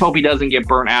 I just hope he doesn't get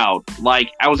burnt out.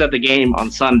 Like, I was at the game on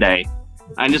Sunday.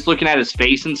 I'm just looking at his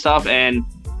face and stuff, and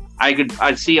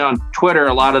I'd see on Twitter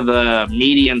a lot of the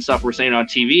media and stuff were saying on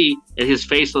TV, and his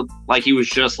face looked like he was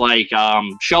just like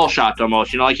shell-shocked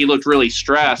almost. Like he looked really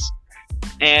stressed.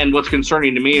 And what's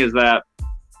concerning to me is that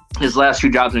his last 2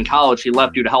 jobs in college, he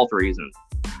left due to health reasons.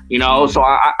 So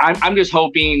I'm just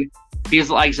hoping,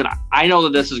 because like I said, I know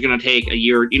that this is going to take a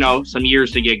year, some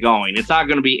years to get going. It's not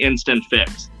going to be instant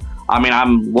fix. I mean,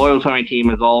 I'm loyal to my team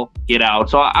as all get out.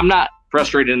 So I'm not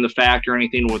frustrated in the fact or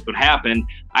anything with what happened.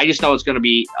 I just know it's going to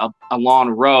be a long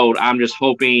road. I'm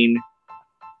hoping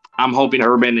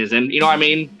Urban is in,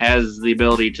 has the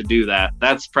ability to do that.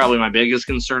 That's probably my biggest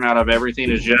concern out of everything,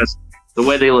 is just the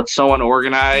way they look so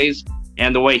unorganized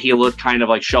and the way he looked kind of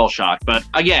like shell-shocked. But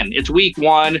again, it's week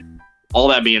 1, all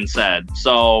that being said.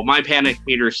 So my panic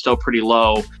meter is still pretty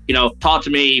low. Talk to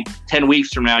me 10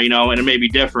 weeks from now, and it may be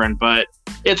different, but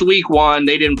it's week 1.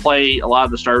 They didn't play a lot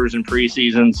of the starters in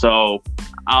preseason. So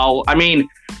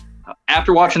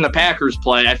after watching the Packers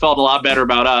play, I felt a lot better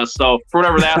about us. So for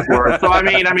whatever that's worth. So and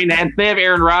they have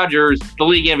Aaron Rodgers, the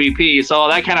league MVP. So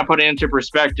that kind of put it into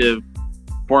perspective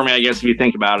for me, I guess, if you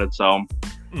think about it. So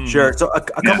sure. So a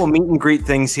couple meet and greet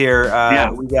things here.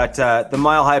 We got the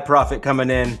Mile High Prophet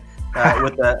coming in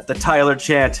with the Tyler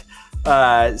chant.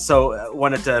 So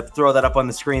wanted to throw that up on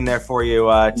the screen there for you,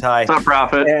 Ty. What's up,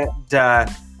 Prophet? And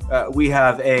we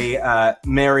have a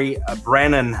Mary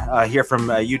Brannon here from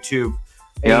YouTube.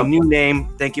 A new name.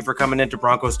 Thank you for coming into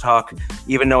Broncos Talk,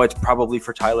 even though it's probably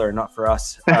for Tyler and not for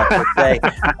us for today.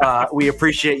 We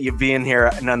appreciate you being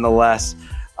here nonetheless.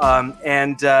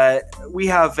 And we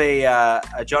have a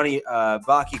Johnny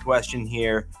Baki question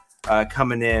here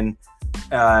coming in.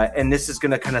 And this is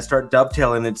going to kind of start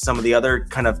dovetailing into some of the other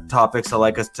kind of topics I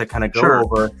like us to kind of go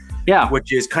over. Yeah.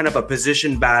 Which is kind of a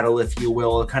position battle, if you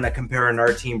will, kind of comparing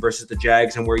our team versus the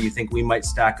Jags and where you think we might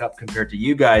stack up compared to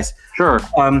you guys. Sure.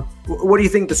 What do you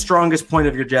think the strongest point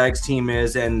of your Jags team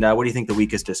is, and what do you think the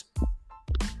weakest is?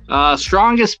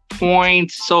 Strongest point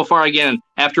so far, again,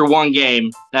 after one game,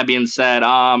 that being said,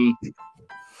 I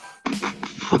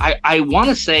want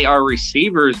to say our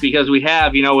receivers, because we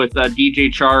have, with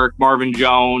DJ Chark, Marvin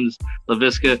Jones,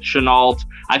 Laviska Shenault.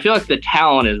 I feel like the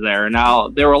talent is there. Now,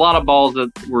 there were a lot of balls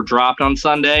that were dropped on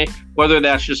Sunday, whether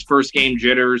that's just first game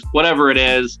jitters, whatever it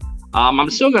is. I'm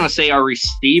still going to say our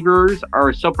receivers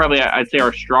are still probably, I'd say,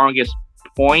 our strongest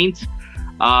point,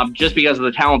 just because of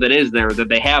the talent that is there that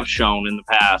they have shown in the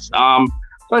past.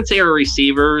 So I'd say our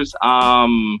receivers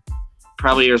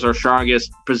probably is our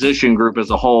strongest position group as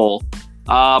a whole.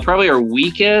 Probably our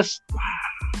weakest,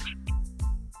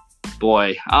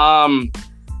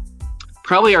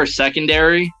 probably our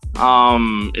secondary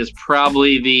is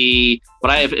probably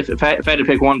if I had to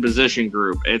pick one position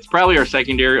group, it's probably our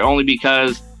secondary, only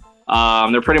because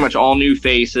they're pretty much all new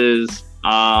faces,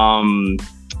 and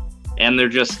they're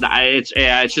just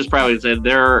it's just probably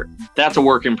that's a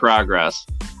work in progress.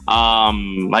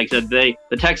 Like I said,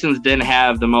 the Texans didn't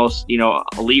have the most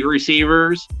elite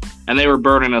receivers, and they were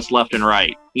burning us left and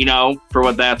right, for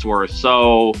what that's worth.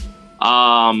 So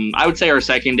I would say our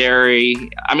secondary,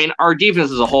 our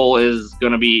defense as a whole is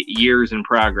going to be years in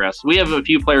progress. We have a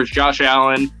few players, Josh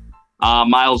Allen,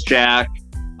 Miles Jack.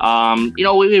 We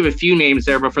have a few names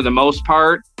there, but for the most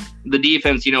part, the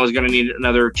defense, is going to need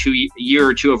another year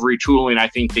or two of retooling, I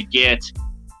think, to get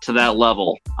to that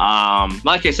level.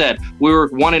 Like I said, we were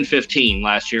 1-15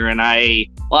 last year, and a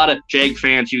lot of Jag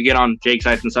fans, you get on Jag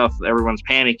sites and stuff, everyone's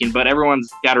panicking, but everyone's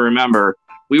got to remember,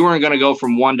 we weren't going to go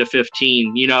from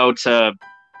 1-15, to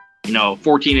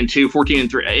 14-2,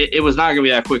 14-3. It was not going to be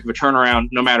that quick of a turnaround,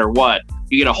 no matter what.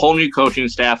 You get a whole new coaching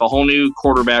staff, a whole new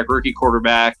quarterback, rookie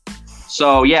quarterback.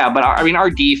 So yeah, but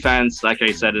our defense, like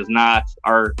I said, is not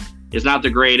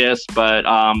the greatest. But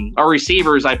our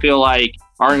receivers, I feel like,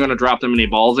 aren't going to drop them many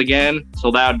balls again.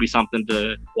 So that would be something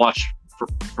to watch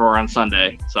for on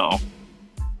Sunday. So.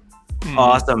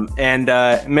 Awesome. And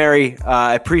Mary,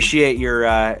 I appreciate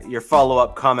your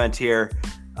follow-up comment here.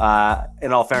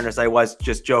 In all fairness, I was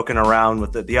just joking around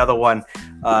with the other one,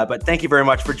 but thank you very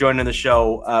much for joining the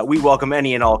show. We welcome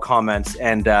any and all comments,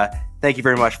 and thank you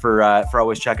very much for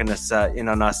always checking us in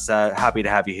on us. Happy to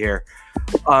have you here.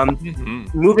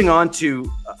 Moving on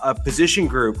to a position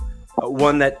group,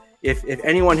 one that if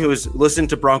anyone who has listened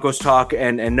to Broncos talk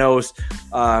and knows,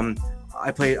 I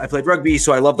played rugby,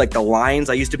 so I love like the lines.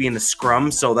 I used to be in the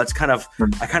scrum, so that's I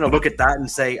kind of look at that and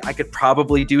say I could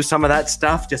probably do some of that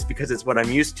stuff just because it's what I'm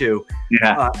used to.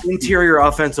 Yeah. Interior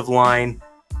offensive line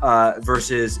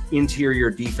versus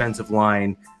interior defensive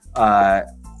line.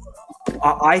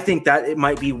 I think that it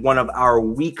might be one of our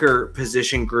weaker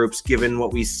position groups, given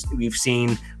what we've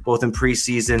seen both in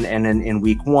preseason and in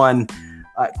week one.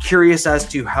 Curious as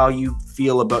to how you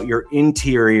feel about your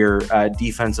interior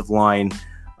defensive line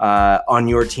on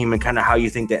your team, and kind of how you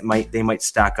think that they might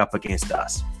stack up against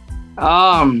us.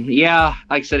 Yeah,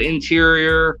 like I said,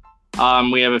 interior.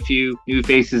 We have a few new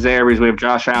faces there because we have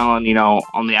Josh Allen,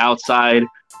 on the outside.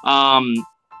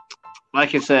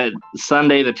 Like I said,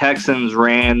 Sunday the Texans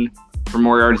ran for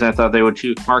more yards than I thought they would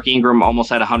too. Mark Ingram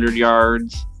almost had 100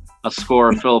 yards, a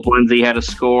score. Phillip Lindsay had a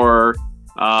score.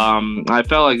 I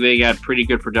felt like they got pretty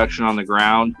good production on the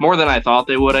ground, more than I thought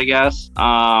they would, I guess.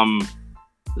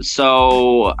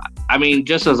 So, I mean,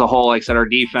 just as a whole, like I said, our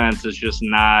defense is just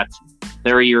not.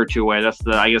 They're a year or two away.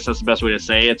 I guess that's the best way to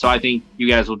say it. So I think you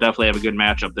guys will definitely have a good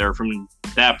matchup there from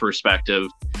that perspective.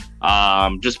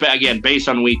 Just again, based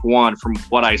on week one, from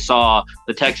what I saw,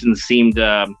 the Texans seemed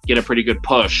to get a pretty good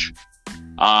push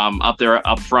up there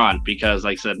up front because,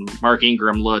 like I said, Mark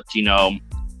Ingram looked, 3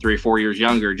 or 4 years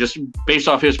younger. Just based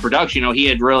off his production, he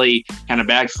had really kind of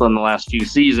backslid in the last few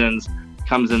seasons.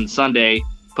 Comes in Sunday,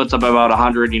 puts up about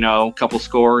 100, a couple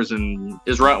scores, and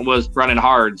was running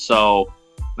hard. So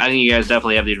I think you guys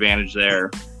definitely have the advantage there.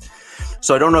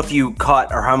 So I don't know if you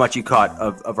caught or how much you caught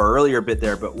of our earlier bit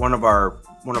there, but one of our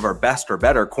best or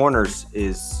better corners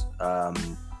is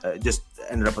just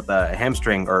ended up with a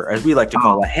hamstring, or as we like to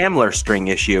call a Hamler string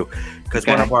issue, because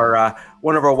one of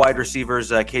our wide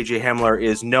receivers, KJ Hamler,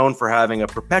 is known for having a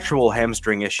perpetual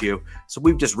hamstring issue. So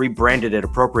we've just rebranded it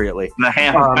appropriately. The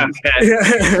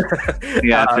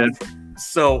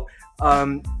So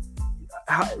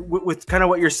with kind of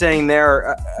what you're saying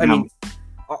there, I mean,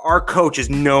 our coach is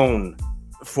known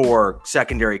for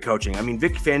secondary coaching. I mean,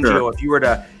 Vic Fangio, if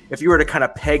you were to kind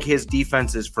of peg his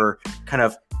defenses for kind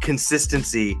of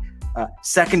consistency,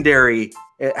 secondary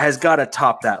has got to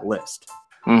top that list.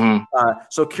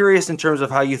 So curious in terms of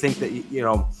how you think that,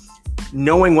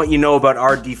 knowing what you know about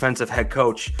our defensive head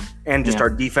coach and just our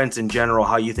defense in general,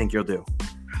 how you think you'll do.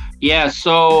 Yeah.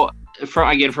 So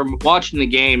from watching the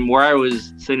game where I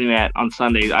was sitting at on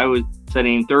Sunday, I was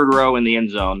sitting third row in the end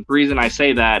zone. The reason I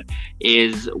say that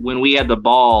is when we had the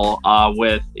ball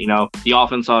with, the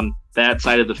offense on that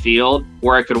side of the field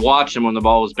where I could watch them when the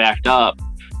ball was backed up.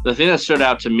 The thing that stood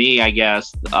out to me, I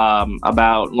guess,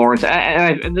 about Lawrence,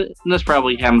 and this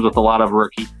probably happens with a lot of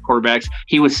rookie quarterbacks,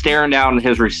 he was staring down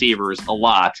his receivers a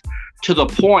lot, to the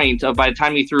point of by the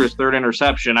time he threw his third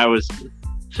interception, I was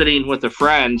sitting with a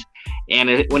friend,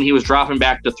 and when he was dropping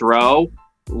back to throw,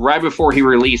 right before he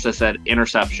released, I said,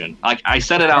 interception. Like, I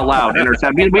said it out loud,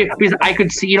 interception. Because I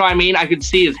could see, I could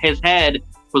see his head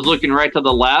was looking right to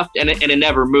the left, and it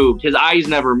never moved. His eyes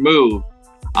never moved.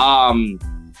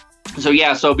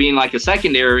 So being like a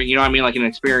secondary, like an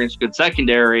experienced good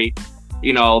secondary,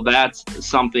 that's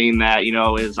something that,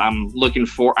 is I'm looking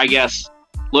for, I guess,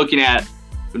 looking at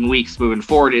in weeks moving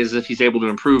forward is if he's able to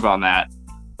improve on that.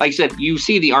 Like I said, you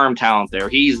see the arm talent there.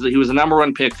 He was the number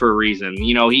one pick for a reason.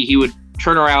 He would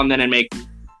turn around then and make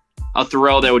a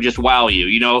throw that would just wow you.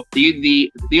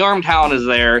 The arm talent is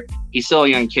there. He's still a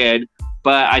young kid,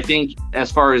 but I think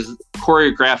as far as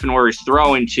choreographing where he's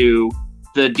throwing to,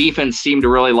 the defense seemed to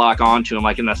really lock onto him.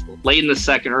 Like late in the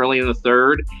second, early in the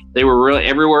third, they were really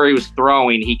everywhere he was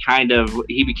throwing. He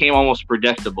became almost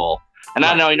predictable. And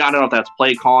I don't know if that's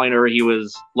play calling or he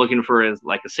was looking for a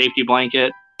safety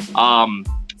blanket.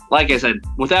 Like I said,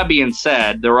 with that being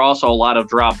said, there were also a lot of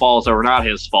drop balls that were not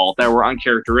his fault, that were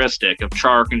uncharacteristic of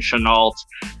Chark and Chenault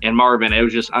and Marvin. It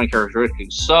was just uncharacteristic.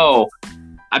 So,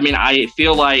 I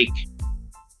feel like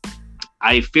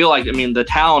the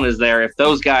talent is there. If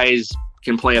those guys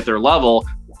can play at their level,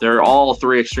 they're all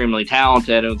three extremely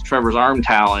talented, and with Trevor's arm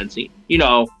talents,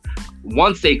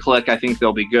 once they click, I think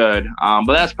they'll be good.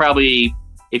 But that's probably,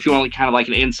 if you want kind of like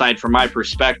an insight from my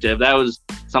perspective, that was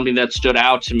something that stood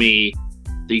out to me.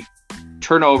 The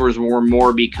turnovers were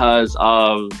more because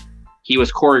of he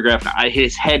was choreographed.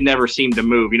 His head never seemed to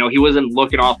move. He wasn't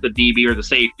looking off the DB or the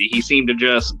safety. He seemed to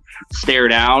just stare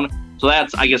down. So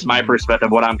that's, I guess, my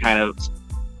perspective, what I'm kind of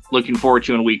looking forward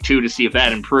to in week 2 to see if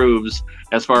that improves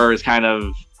as far as kind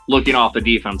of looking off the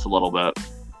defense a little bit.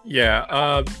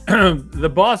 Yeah.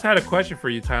 The boss had a question for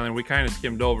you, Tyler. We kind of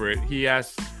skimmed over it. He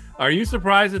asked, are you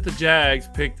surprised that the Jags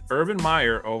picked Urban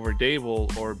Meyer over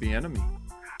Dable or Bieniemy?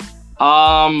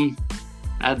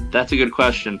 That's a good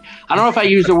question. I don't know if I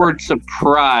use the word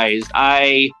surprised.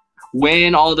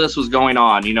 When all this was going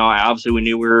on, obviously we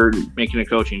knew we were making a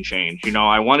coaching change.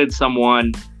 I wanted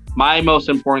someone. My most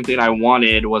important thing I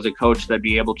wanted was a coach that'd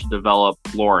be able to develop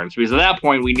Lawrence, because at that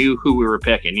point we knew who we were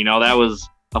picking. That was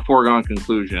a foregone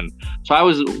conclusion. So I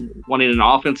was wanting an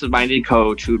offensive-minded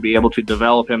coach who would be able to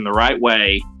develop him the right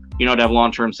way, to have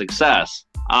long-term success.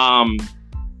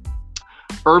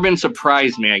 Urban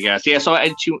surprised me, I guess. Yeah, so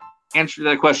to answer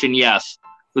that question, yes.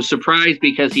 Was surprised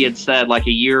because he had said like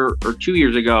a year or 2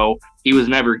 years ago he was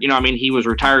never, he was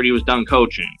retired, he was done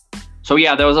coaching. So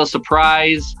yeah, that was a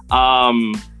surprise.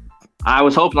 I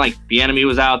was hoping like Bieniemy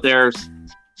was out there,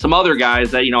 some other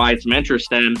guys that I had some interest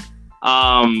in.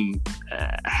 And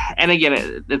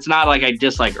again, it's not like I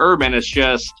dislike Urban. It's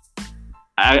just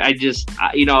I just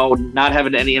not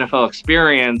having any NFL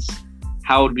experience,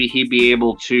 how would he be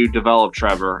able to develop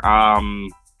Trevor?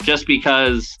 Just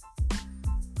because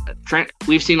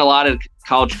we've seen a lot of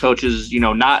college coaches,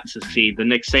 not succeed. The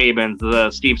Nick Sabans,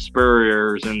 the Steve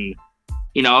Spurriers, and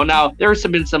now there's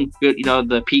been some good,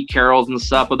 the Pete Carrolls and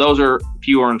stuff, but those are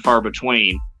fewer and far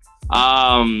between.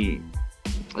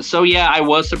 So yeah, I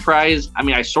was surprised.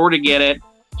 I sort of get it.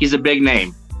 He's a big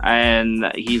name,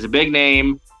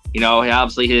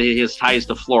 obviously his ties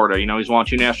to Florida. He's won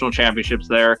 2 national championships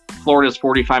there. Florida's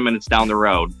 45 minutes down the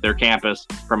road, their campus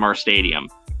from our stadium.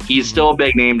 He's still a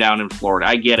big name down in Florida.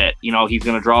 I get it. He's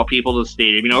going to draw people to the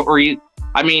stadium.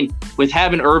 With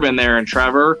having Urban there and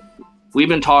Trevor, we've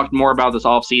been talking more about this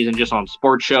offseason just on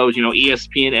sports shows,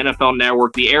 ESPN, NFL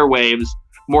Network, the airwaves,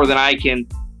 more than I can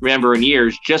remember in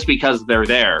years, just because they're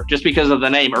there, just because of the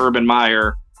name Urban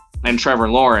Meyer and Trevor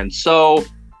Lawrence. So,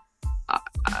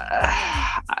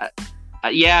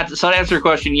 yeah, so to answer your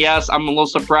question, yes, I'm a little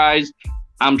surprised.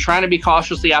 I'm trying to be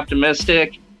cautiously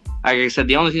optimistic. Like I said,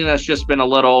 the only thing that's just been a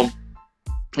little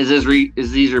is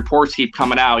these reports keep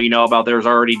coming out, about there's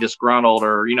already disgruntled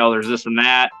or, there's this and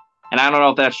that. And I don't know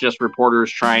if that's just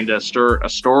reporters trying to stir a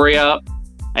story up.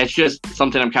 It's just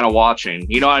something I'm kind of watching.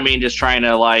 Just trying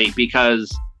to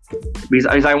because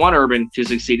I want Urban to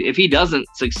succeed. If he doesn't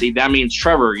succeed, that means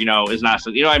Trevor, is not.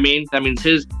 That means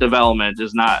his development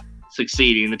is not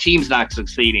succeeding. The team's not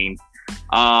succeeding.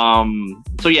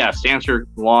 So yes, to answer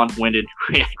long-winded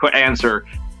answer.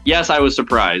 Yes, I was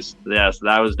surprised. Yes,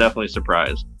 I was definitely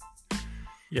surprised.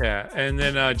 Yeah, and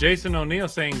then Jason O'Neill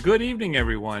saying, good evening,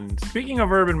 everyone. Speaking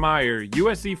of Urban Meyer,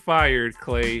 USC fired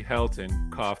Clay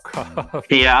Helton. Cough, cough.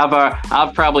 Yeah,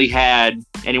 I've probably had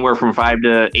anywhere from 5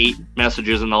 to 8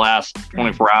 messages in the last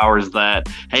 24 hours that,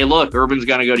 hey, look, Urban's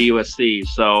going to go to USC.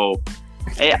 So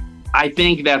I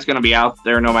think that's going to be out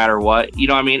there no matter what.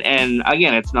 And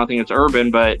again, it's nothing, it's Urban,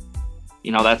 but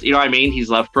that's, he's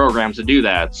left programs to do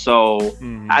that. So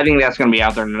I think that's going to be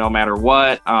out there no matter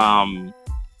what.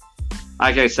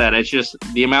 Like I said, it's just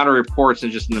the amount of reports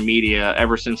and just in the media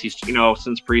ever since he's,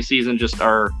 since preseason just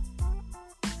are,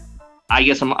 I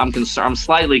guess I'm concerned. I'm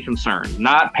slightly concerned,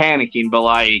 not panicking, but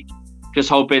just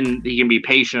hoping he can be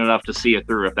patient enough to see it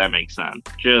through, if that makes sense.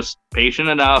 Just patient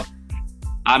enough.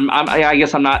 I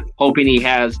guess I'm not hoping he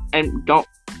has, and don't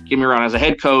get me wrong, as a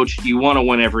head coach, you want to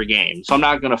win every game. So I'm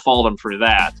not going to fault him for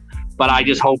that. But I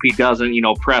just hope he doesn't,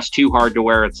 press too hard to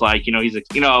where it's he's,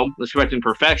 expecting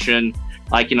perfection,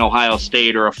 like in Ohio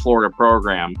State or a Florida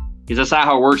program. Because that's not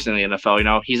how it works in the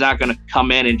NFL. He's not going to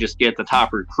come in and just get the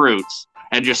top recruits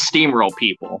and just steamroll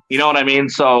people. You know what I mean?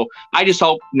 So I just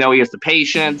hope, he has the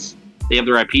patience, they have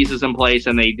the right pieces in place,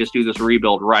 and they just do this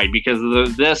rebuild right. Because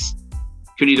this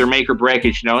could either make or break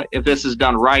it. If this is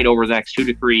done right over the next 2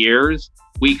 to 3 years,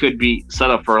 we could be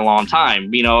set up for a long time.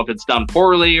 If it's done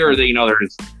poorly or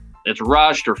it's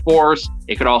rushed or forced,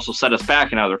 it could also set us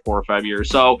back another 4 or 5 years.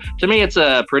 So to me, it's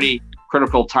a pretty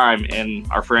critical time in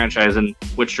our franchise and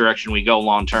which direction we go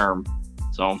long term.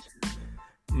 So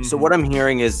what I'm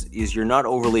hearing is you're not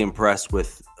overly impressed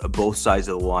with both sides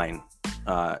of the line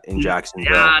in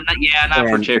Jacksonville. Not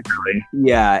particularly.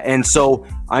 Yeah, and so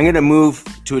I'm going to move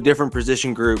to a different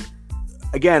position group.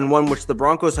 Again, one which the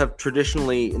Broncos have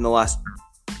traditionally in the last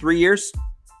 3 years,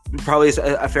 probably is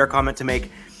a fair comment to make,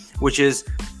 which is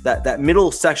that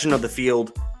middle section of the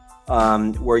field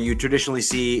where you traditionally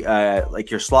see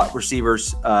like your slot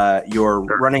receivers, your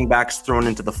running backs thrown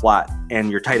into the flat, and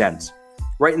your tight ends.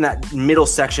 Right in that middle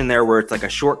section there where it's like a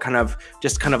short kind of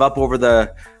up over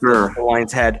the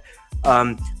line's head.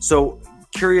 So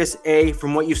curious,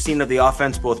 from what you've seen of the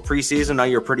offense, both preseason, now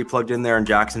you're pretty plugged in there in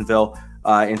Jacksonville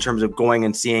in terms of going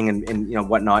and seeing and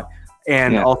whatnot.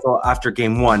 And also after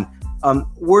game one,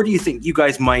 where do you think you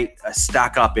guys might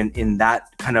stack up in that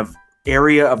kind of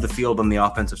area of the field on the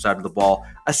offensive side of the ball,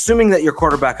 assuming that your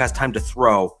quarterback has time to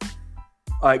throw,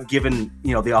 given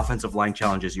the offensive line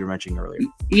challenges you were mentioning earlier?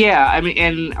 Yeah, I mean,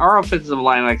 and our offensive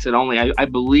line, like I said, I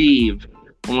believe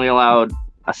only allowed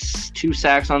 2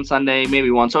 sacks on Sunday, maybe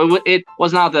 1. So it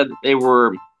was not that they're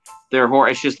horrible.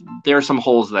 It's just there's some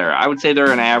holes there. I would say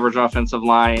they're an average offensive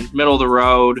line, middle of the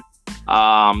road.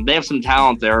 They have some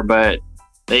talent there, but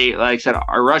they, like I said,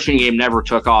 our rushing game never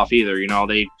took off either.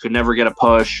 They could never get a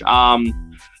push.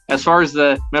 As far as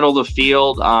the middle of the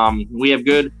field, we have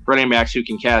good running backs who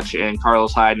can catch, and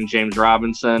Carlos Hyde and James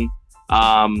Robinson.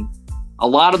 A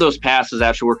lot of those passes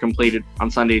actually were completed on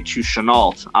Sunday to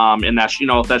Chenault. And that's,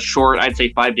 that's short, I'd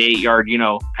say 5 to 8 yard,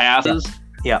 passes.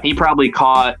 Yeah. He probably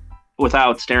caught,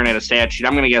 without staring at a stat sheet,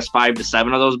 I'm going to guess 5 to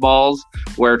 7 of those balls,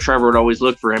 where Trevor would always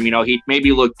look for him. He'd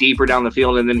maybe look deeper down the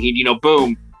field, and then he'd,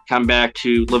 boom, come back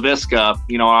to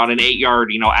LaVisca, on an 8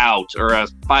 yard, out, or a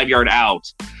 5 yard out.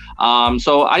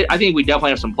 So I think we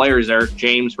definitely have some players there.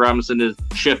 James Robinson is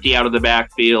shifty out of the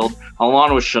backfield,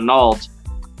 along with Chenault.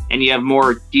 And you have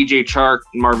more DJ Chark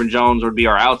and Marvin Jones would be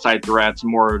our outside threats,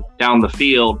 more down the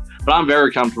field. But I'm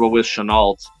very comfortable with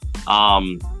Chenault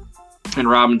and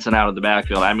Robinson out of the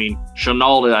backfield. I mean,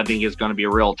 Chenault, I think, is going to be a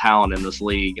real talent in this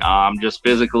league. Just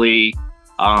physically,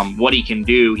 what he can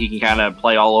do, he can kind of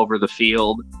play all over the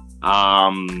field.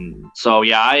 So,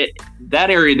 yeah, that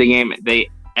area of the game, they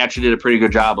actually did a pretty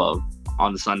good job of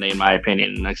on the Sunday, in my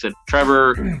opinion. And like I said,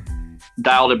 Trevor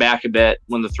dialed it back a bit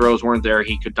when the throws weren't there.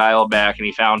 He could dial it back, and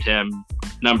he found him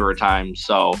a number of times.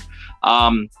 So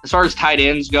as far as tight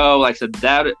ends go, like I said,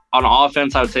 that on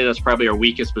offense, I would say that's probably our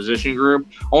weakest position group,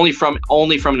 only from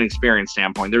an experience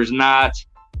standpoint. There's not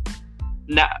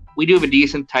we do have a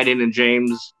decent tight end in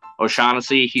James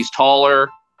O'Shaughnessy. He's taller,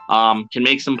 can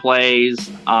make some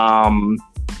plays,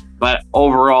 but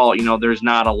overall, there's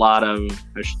not a lot of,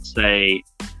 I should say,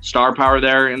 star power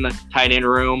there in the tight end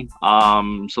room.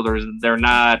 So there's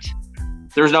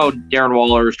no Darren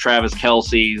Wallers, Travis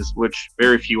Kelce's, which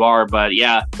very few are. But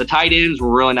yeah, the tight ends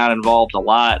were really not involved a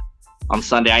lot on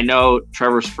Sunday. I know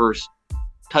Trevor's first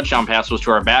touchdown pass was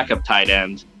to our backup tight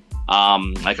end,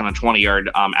 like on a 20-yard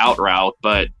out route.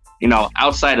 But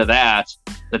outside of that,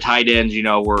 the tight ends,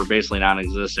 were basically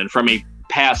non-existent from a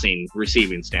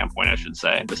receiving standpoint, I should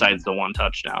say, besides the 1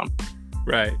 touchdown.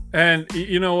 Right. And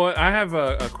you know what? I have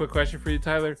a quick question for you,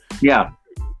 Tyler. Yeah.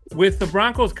 With the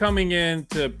Broncos coming in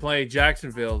to play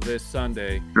Jacksonville this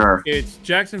Sunday, sure, it's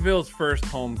Jacksonville's first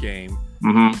home game.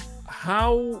 Mm-hmm.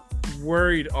 How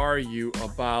worried are you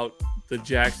about the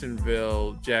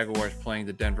Jacksonville Jaguars playing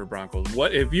the Denver Broncos?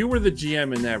 What if you were the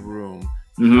GM in that room?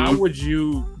 Mm-hmm. How would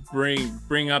you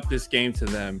bring up this game to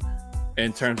them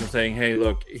in terms of saying, "Hey,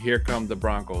 look, here come the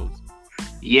Broncos"?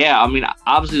 Yeah, I mean,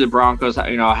 obviously the Broncos,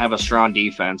 have a strong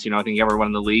defense. I think everyone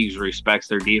in the league respects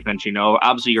their defense.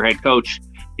 Obviously your head coach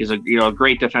is a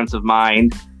great defensive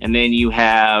mind, and then you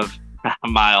have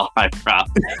Mile. I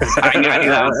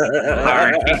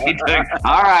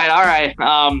all right.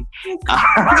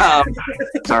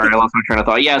 Sorry, I lost my train of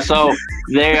thought. Yeah, so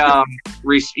they,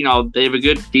 they have a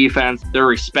good defense. They're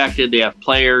respected. They have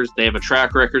players. They have a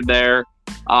track record there.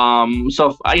 So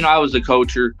if, I was the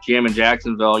coach or GM in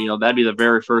Jacksonville, that'd be the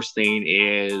very first thing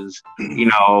is,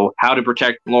 how to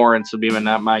protect Lawrence would be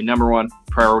my number one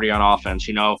priority on offense.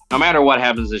 No matter what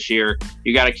happens this year,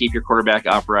 you got to keep your quarterback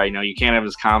upright. You can't have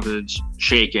his confidence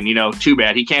shaken. Too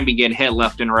bad. He can't be getting hit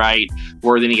left and right,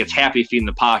 or then he gets happy feet in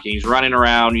the pocket. He's running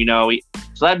around,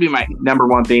 so that'd be my number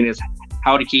one thing is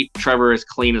how to keep Trevor as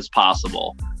clean as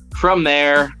possible. From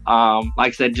there, like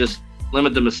I said, just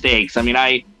limit the mistakes.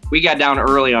 We got down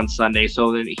early on Sunday,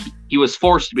 so then he was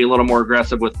forced to be a little more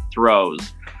aggressive with throws.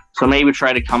 So maybe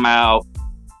try to come out,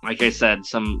 like I said,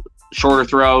 some shorter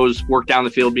throws, work down the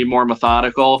field, be more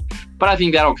methodical. But I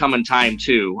think that'll come in time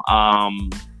too.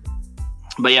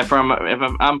 But yeah, if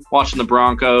I'm watching the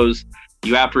Broncos,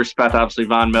 you have to respect obviously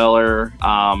Von Miller,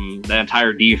 the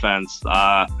entire defense.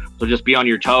 So just be on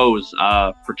your toes,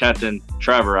 protecting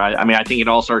Trevor. I think it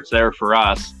all starts there for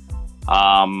us.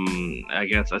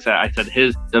 I said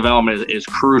his development is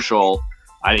crucial,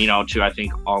 to I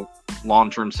think all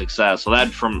long-term success. So that,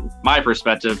 from my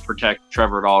perspective, protect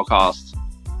Trevor at all costs.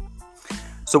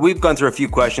 So we've gone through a few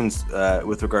questions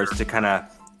with regards to kind of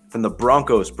from the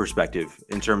Broncos perspective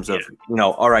in terms of,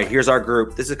 all right, here's our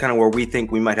group. This is kind of where we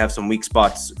think we might have some weak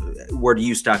spots. Where do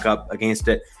you stack up against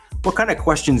it? What kind of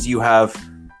questions you have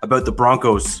about the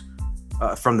Broncos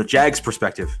from the Jags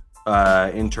perspective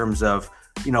in terms of,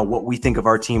 what we think of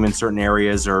our team in certain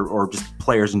areas or just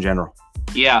players in general?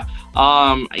 Yeah.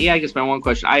 I guess my one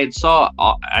question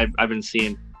I've been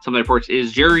seeing some of the reports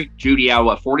is Jerry Jeudy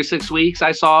out, 46 weeks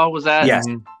I saw, was that? Yes.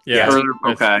 Yeah.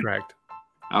 Okay. That's correct.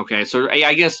 Okay, so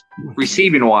I guess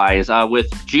receiving-wise,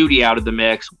 with Jeudy out of the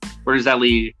mix, where does that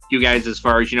leave you guys as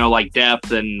far as, like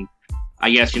depth and, I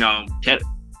guess,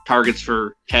 targets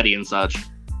for Teddy and such?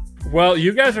 Well,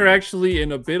 you guys are actually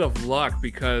in a bit of luck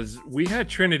because we had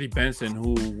Trinity Benson,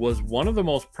 who was one of the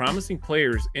most promising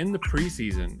players in the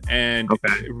preseason. And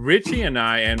Richie and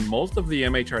I and most of the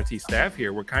MHRT staff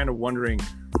here were kind of wondering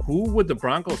who would the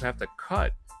Broncos have to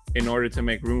cut in order to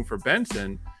make room for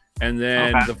Benson. And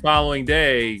then the following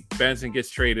day, Benson gets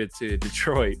traded to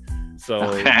Detroit. So,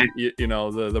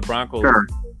 the Broncos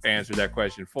answered that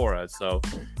question for us. So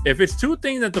if it's two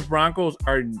things that the Broncos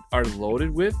are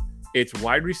loaded with, it's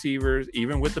wide receivers,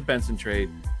 even with the Benson trade,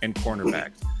 and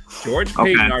cornerbacks. George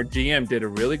Payton, our GM, did a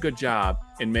really good job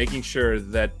in making sure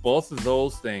that both of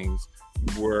those things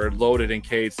were loaded in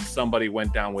case somebody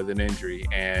went down with an injury.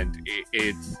 And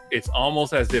it's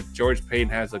almost as if George Payton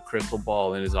has a crystal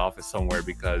ball in his office somewhere,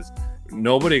 because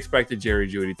nobody expected Jerry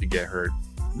Jeudy to get hurt.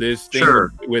 This thing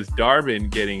with Darvin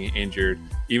getting injured,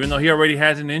 even though he already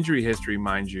has an injury history,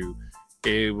 mind you,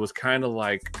 it was kind of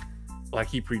like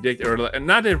he predicted, or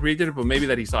not that he predicted, but maybe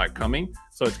that he saw it coming.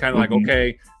 So it's kind of like,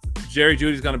 okay, Jerry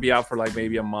Judy's going to be out for like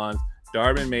maybe a month.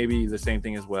 Darvin maybe the same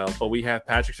thing as well. But we have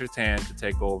Patrick Surtain to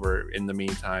take over in the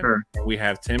meantime. We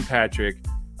have Tim Patrick,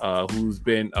 who's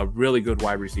been a really good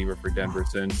wide receiver for Denver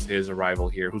since his arrival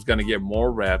here, who's going to get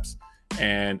more reps.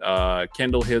 And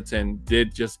Kendall Hilton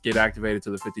did just get activated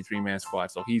to the 53-man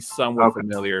squad. So he's somewhat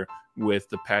familiar with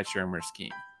the Pat Shurmur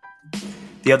scheme.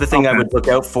 The other thing I would look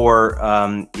out for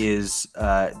is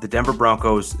the Denver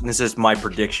Broncos. And this is my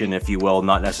prediction, if you will,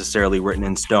 not necessarily written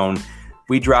in stone.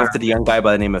 We drafted a young guy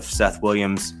by the name of Seth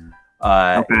Williams.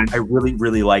 I really,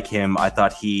 really like him. I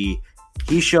thought he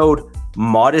showed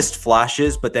modest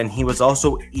flashes, but then he was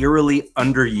also eerily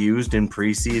underused in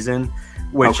preseason,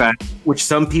 which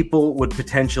some people would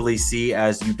potentially see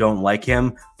as you don't like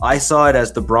him. I saw it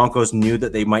as the Broncos knew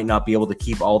that they might not be able to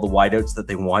keep all the wideouts that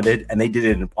they wanted, and they did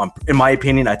it in my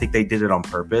opinion, I think they did it on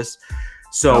purpose.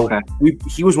 So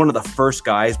he was one of the first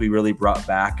guys we really brought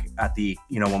back at the,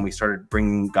 when we started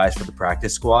bringing guys for the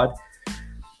practice squad.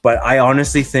 But I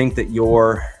honestly think that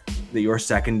your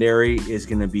secondary is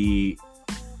going to be,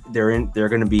 they're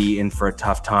going to be in for a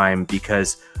tough time,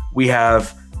 because we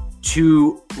have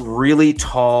two really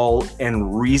tall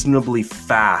and reasonably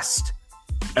fast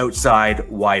outside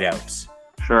wideouts.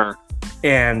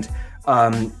 And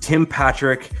Tim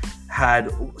Patrick had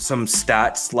some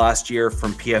stats last year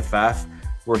from PFF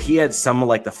where he had some of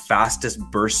like the fastest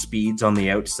burst speeds on the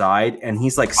outside, and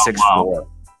he's like 6'4".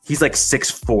 He's like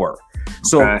 6'4".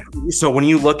 So when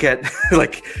you look at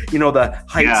the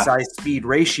height size speed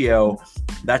ratio,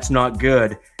 that's not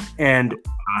good. And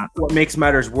what makes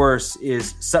matters worse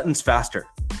is Sutton's faster.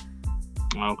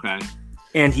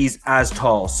 And he's as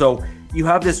tall. So you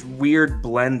have this weird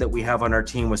blend that we have on our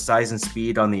team with size and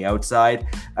speed on the outside.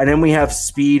 And then we have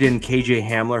speed in KJ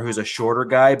Hamler, who's a shorter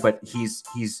guy, but he's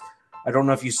I don't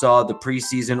know if you saw the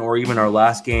preseason or even our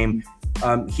last game.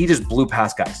 He just blew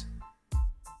past guys.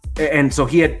 And so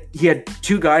he had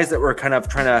two guys that were kind of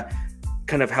trying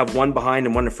to have one behind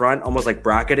and one in front, almost like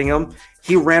bracketing them.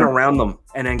 He ran around them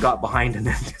and then got behind and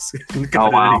then just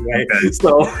got anyway.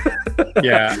 So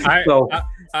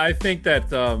I think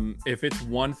that if it's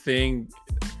one thing,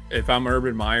 if I'm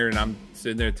Urban Meyer and I'm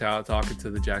sitting there talking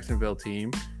to the Jacksonville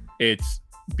team, it's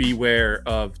beware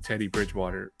of Teddy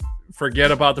Bridgewater.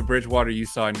 Forget about the Bridgewater you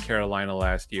saw in Carolina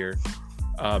last year,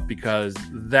 because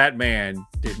that man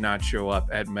did not show up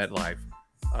at MetLife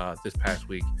this past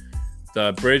week.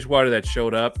 The Bridgewater that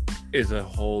showed up is a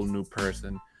whole new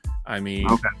person. I mean,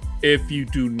 if you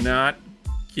do not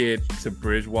get to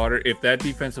Bridgewater, if that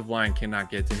defensive line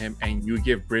cannot get to him and you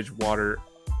give Bridgewater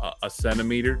a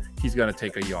centimeter, he's going to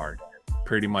take a yard.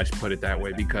 Pretty much put it that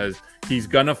way, because he's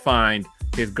going to find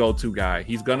his go-to guy.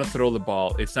 He's going to throw the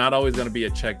ball. It's not always going to be a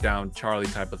check down Charlie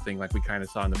type of thing like we kind of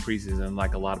saw in the preseason,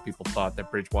 like a lot of people thought that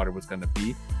Bridgewater was going to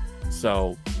be.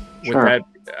 So with that,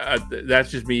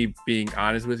 that's just me being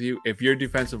honest with you. If your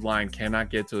defensive line cannot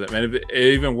get to them, and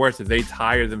even worse, if they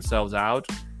tire themselves out,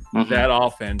 that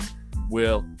offense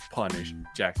will punish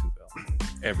Jacksonville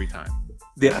every time.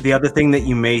 The other thing that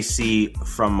you may see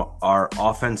from our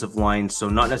offensive line, so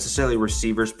not necessarily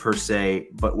receivers per se,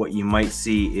 but what you might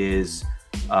see is,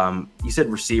 you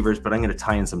said receivers, but I'm going to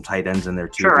tie in some tight ends in there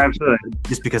too. Sure, absolutely.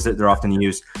 Just because they're often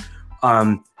used.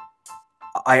 I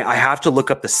have to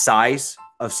look up the size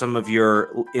of some of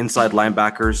your inside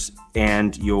linebackers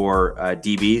and your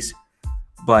DBs,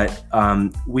 but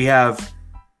we have,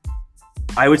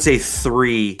 I would say,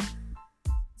 three.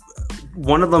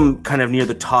 One of them kind of near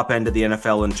the top end of the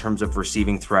NFL in terms of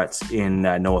receiving threats in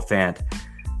Noah Fant.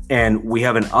 And we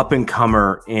have an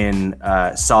up-and-comer in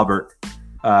Saubert,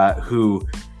 who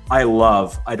I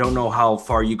love. I don't know how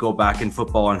far you go back in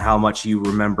football and how much you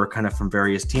remember kind of from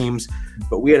various teams,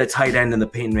 but we had a tight end in the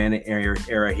Peyton Manning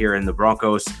era here in the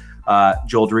Broncos.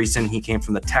 Joel Dreesen, he came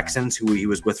from the Texans, who he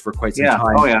was with for quite some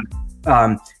time. Oh,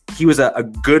 yeah. He was a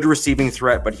good receiving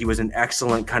threat, but he was an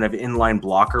excellent kind of inline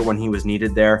blocker when he was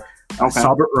needed there. Okay.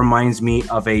 Saubert reminds me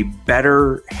of a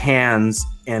better hands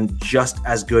and just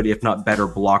as good, if not better,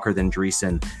 blocker than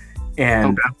Dreesen.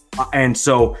 And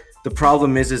so the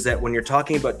problem is that when you're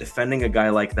talking about defending a guy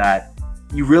like that,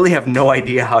 you really have no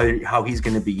idea how he's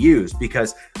going to be used,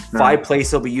 because 5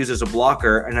 plays he'll be used as a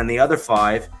blocker, and then the other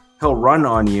 5 he'll run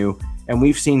on you. And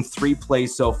we've seen 3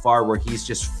 plays so far where he's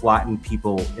just flattened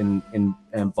people in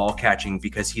ball catching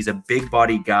because he's a big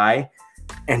body guy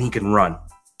and he can run.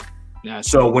 Yeah,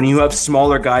 so when you have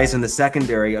smaller guys in the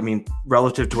secondary, I mean,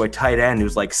 relative to a tight end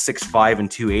who's like 6'5" and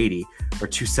 280 or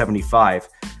 275,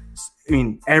 I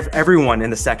mean, everyone in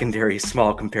the secondary is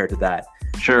small compared to that.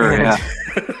 Sure, yeah.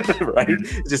 Right?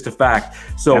 It's just a fact.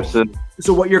 So, Absolutely.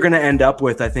 So what you're going to end up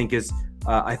with, I think, is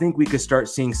I think we could start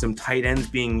seeing some tight ends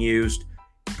being used,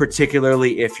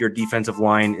 particularly if your defensive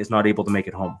line is not able to make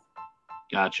it home.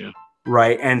 Gotcha.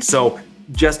 Right. And so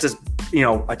just as,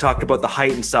 I talked about the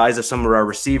height and size of some of our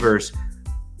receivers,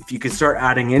 if you could start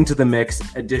adding into the mix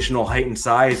additional height and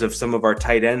size of some of our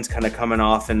tight ends kind of coming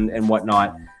off and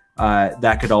whatnot,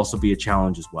 that could also be a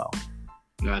challenge as well.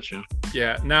 Gotcha.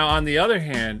 Yeah. Now, on the other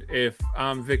hand, if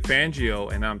I'm Vic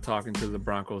Fangio and I'm talking to the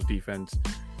Broncos defense,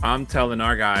 I'm telling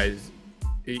our guys,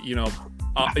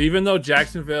 even though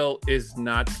Jacksonville is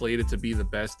not slated to be the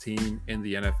best team in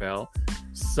the NFL,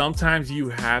 sometimes you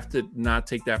have to not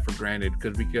take that for granted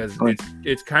because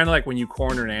it's kind of like when you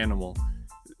corner an animal.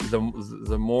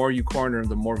 The more you corner them,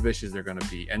 the more vicious they're going to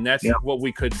be, and that's what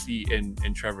we could see in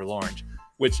Trevor Lawrence.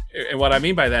 And what I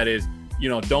mean by that is,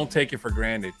 don't take it for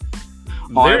granted.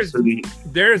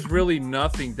 There's really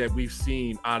nothing that we've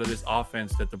seen out of this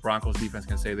offense that the Broncos defense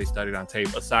can say they studied on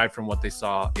tape, aside from what they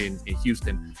saw in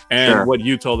Houston and what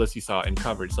you told us you saw in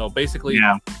coverage. So basically,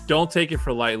 don't take it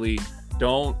for lightly.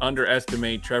 Don't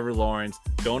underestimate Trevor Lawrence.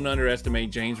 Don't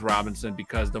underestimate James Robinson,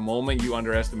 because the moment you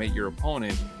underestimate your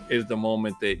opponent is the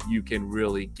moment that you can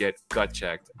really get gut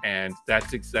checked. And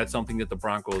that's something that the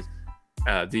Broncos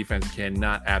defense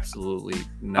cannot absolutely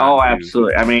not do.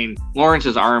 Absolutely. I mean,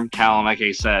 Lawrence's arm talent, like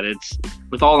I said, it's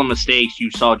with all the mistakes,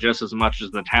 you saw just as much as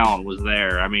the talent was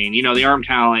there. I mean, the arm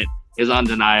talent is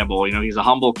undeniable. He's a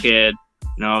humble kid.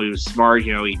 He was smart.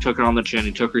 He took it on the chin.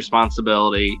 He took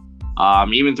responsibility.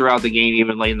 Even throughout the game,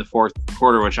 even late in the fourth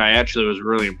quarter, which I actually was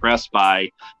really impressed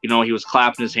by. He was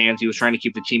clapping his hands. He was trying to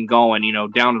keep the team going,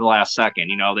 down to the last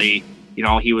second.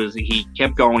 He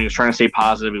kept going. He was trying to stay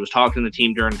positive. He was talking to the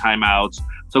team during timeouts.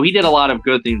 So he did a lot of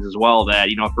good things as well that,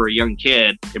 for a young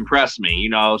kid, impressed me,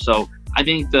 So I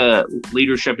think the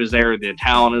leadership is there. The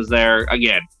talent is there.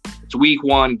 Again, it's week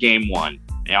 1, game 1.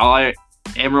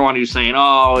 Everyone who's saying,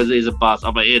 is a bust.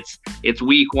 But it's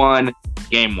week 1,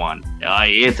 game 1.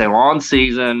 It's a long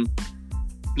season.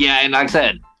 Yeah, and like I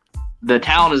said, the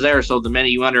talent is there, so the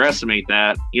minute you underestimate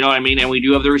that, and we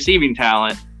do have the receiving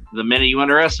talent, the minute you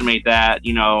underestimate that,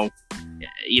 he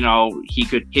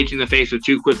could hit you in the face with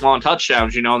 2 quick long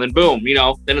touchdowns, and then boom,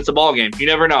 then it's a ball game. You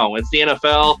never know. It's the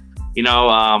NFL,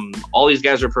 all these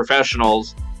guys are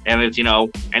professionals, and it's,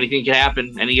 anything can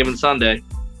happen any given Sunday.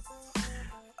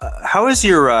 How is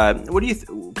your what do you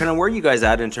where are you guys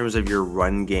at in terms of your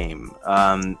run game?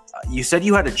 You said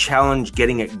you had a challenge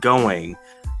getting it going,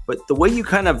 but the way you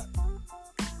kind of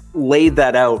laid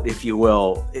that out, if you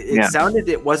will, it sounded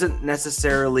it wasn't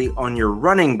necessarily on your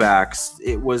running backs.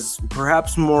 It was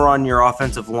perhaps more on your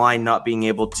offensive line not being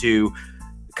able to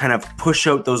kind of push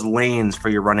out those lanes for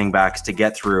your running backs to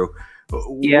get through.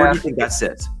 Where do you think that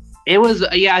sits? It was,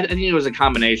 I think it was a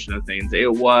combination of things.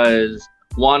 It was,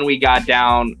 one, we got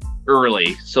down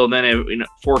early, so then it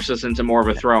forced us into more of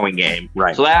a throwing game.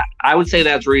 Right. So that, I would say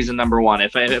that's reason number one.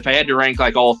 If I had to rank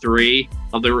like all 3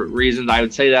 of the reasons, I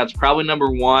would say that's probably number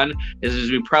 1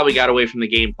 is we probably got away from the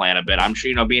game plan a bit. I'm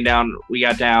sure, being down, we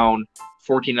got down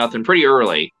 14-0 pretty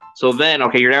early. So then,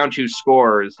 okay, you're down 2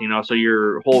 scores, so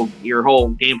your whole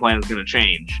game plan is going to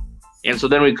change. And so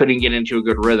then we couldn't get into a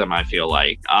good rhythm, I feel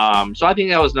like. So I think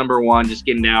that was number one, just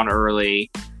getting down early.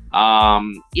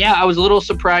 I was a little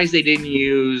surprised they didn't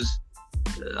use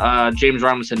James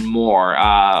Robinson more.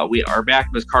 Our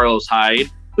backup is Carlos Hyde,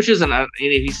 which he's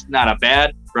not a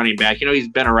bad running back. He's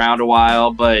been around a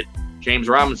while, but James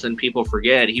Robinson, people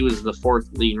forget, he was the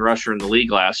 4th leading rusher in the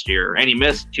league last year, and he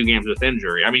missed 2 games with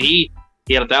injury. I mean, he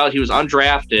was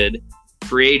undrafted,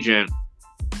 free agent.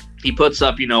 He puts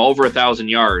up, over 1,000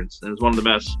 yards, and is one of the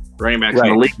best running backs in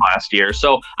the league last year.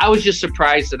 So I was just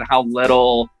surprised at how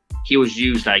little he was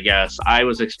used, I guess. I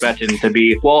was expecting to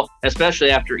be,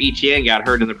 especially after Etienne got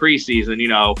hurt in the preseason,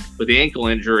 with the ankle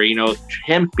injury,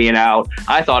 him being out,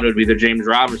 I thought it would be the James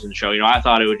Robinson show. I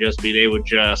thought it would just be, they would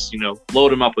just,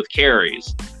 load him up with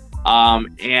carries.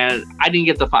 And I didn't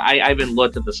get I haven't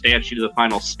looked at the stat sheet of the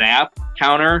final snap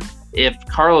counter. If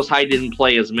Carlos Hyde didn't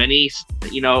play as many,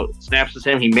 snaps as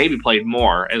him, he maybe played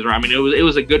more. It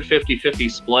was a good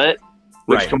 50-50 split,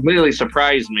 which completely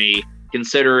surprised me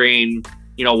considering,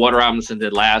 what Robinson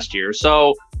did last year.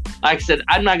 So, like I said,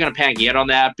 I'm not going to panic yet on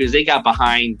that because they got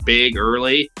behind big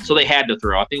early, so they had to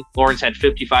throw. I think Lawrence had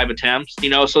 55 attempts,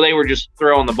 so they were just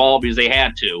throwing the ball because they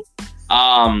had to.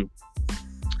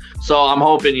 So I'm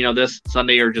hoping, this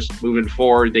Sunday or just moving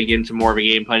forward, they get into more of a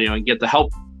game plan, and get the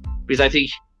help, because I think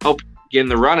getting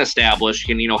the run established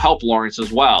can, help Lawrence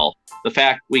as well. The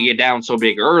fact we get down so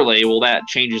big early, that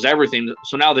changes everything.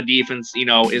 So now the defense,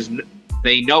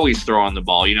 they know he's throwing the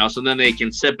ball, so then they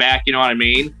can sit back, you know what I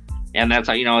mean? And that's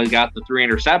how, he got the 3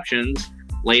 interceptions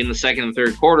late in the second and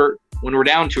third quarter when we're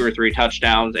down 2 or 3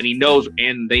 touchdowns, and they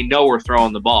know we're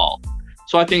throwing the ball.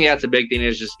 So I think that's a big thing,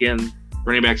 is just getting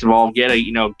running backs involved, get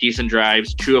decent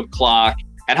drives, chew up clock,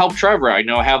 and help Trevor.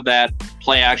 Have that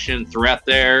play action threat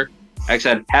there. Like I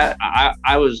said,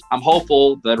 I'm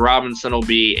hopeful that Robinson will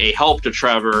be a help to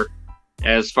Trevor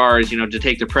as far as, to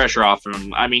take the pressure off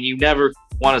him. I mean, you never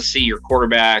want to see your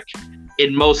quarterback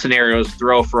in most scenarios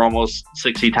throw for almost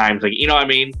 60 times,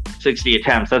 60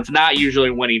 attempts. That's not usually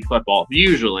winning football,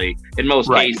 usually in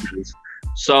most cases.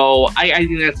 So I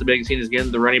think that's the biggest thing, is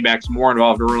getting the running backs more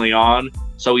involved early on,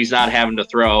 so he's not having to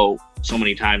throw so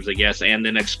many times, I guess, and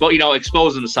then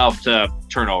expose himself to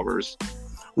turnovers.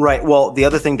 Right. Well, the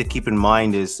other thing to keep in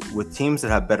mind is with teams that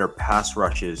have better pass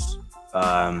rushes,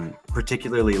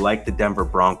 particularly like the Denver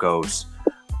Broncos,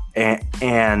 and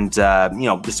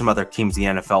there's some other teams in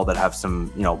the NFL that have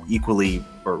some, equally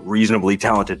or reasonably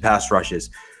talented pass rushes.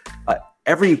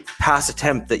 Every pass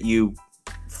attempt that you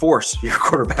force your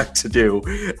quarterback to do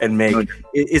and make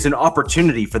is an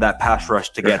opportunity for that pass rush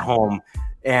to get home.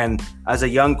 And as a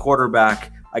young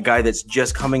quarterback, a guy that's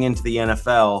just coming into the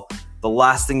NFL, the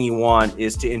last thing you want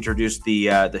is to introduce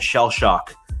the shell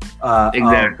shock. Or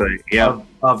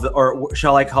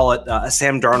shall I call it a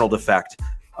Sam Darnold effect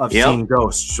of seeing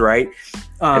ghosts, right?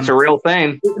 It's a real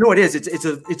thing. No, it is.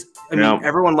 I mean,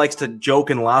 everyone likes to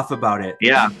joke and laugh about it.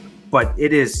 Yeah. But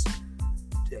it is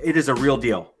a real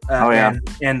deal.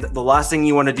 And the last thing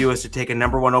you want to do is to take a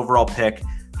number 1 overall pick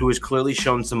who has clearly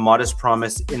shown some modest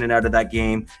promise in and out of that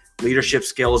game, leadership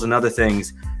skills and other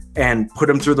things, and put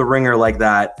him through the ringer like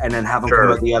that, and then have him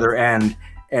come at the other end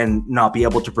and not be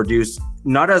able to produce,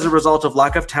 not as a result of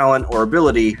lack of talent or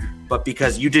ability, but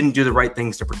because you didn't do the right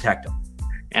things to protect him.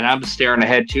 And I'm staring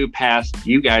ahead too past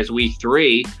you guys. Week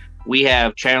 3, we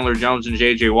have Chandler Jones and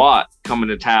J.J. Watt coming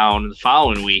to town the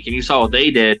following week, and you saw what they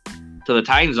did to the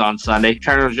Titans on Sunday.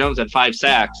 Chandler Jones had 5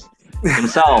 sacks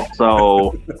himself.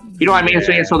 So, you know what I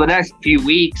mean? So the next few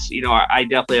weeks, I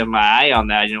definitely have my eye on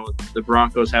that. With the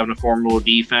Broncos having a formidable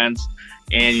defense,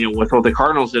 and, with what the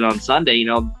Cardinals did on Sunday,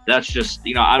 that's just,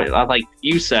 I like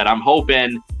you said, I'm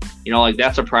hoping,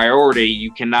 that's a priority.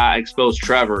 You cannot expose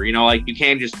Trevor. You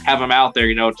can't just have him out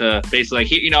there, to basically,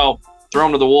 throw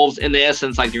him to the Wolves in the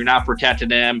essence, like you're not protecting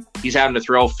him. He's having to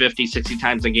throw 50, 60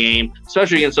 times a game,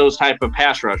 especially against those type of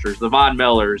pass rushers, the Von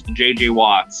Millers, the J.J.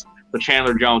 Watts, the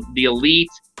Chandler Jones, the elite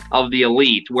of the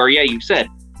elite, where, you said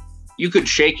you could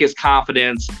shake his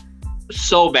confidence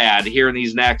so bad here in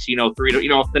these next, 3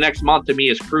 to, the next month to me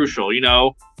is crucial,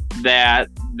 that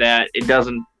it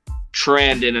doesn't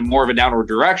trend in a more of a downward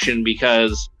direction,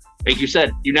 because like you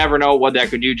said, you never know what that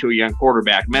could do to a young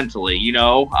quarterback mentally,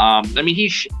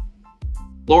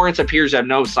 Lawrence appears to have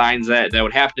no signs that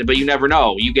would happen, but you never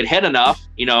know. You get hit enough,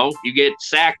 you get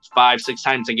sacked 5-6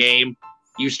 times a game,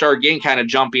 you start getting kind of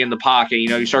jumpy in the pocket,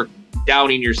 you start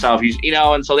doubting yourself,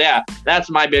 and so, that's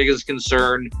my biggest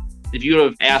concern. If you would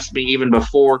have asked me even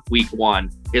before week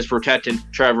 1, is protecting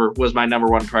Trevor was my number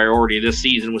one priority this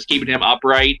season, was keeping him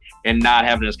upright and not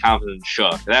having his confidence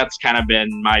shook. That's kind of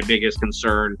been my biggest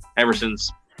concern ever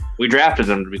since we drafted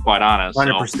him, to be quite honest.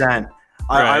 100%.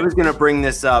 I was going to bring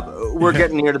this up. We're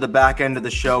getting near to the back end of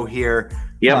the show here.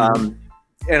 Yep.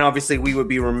 And obviously we would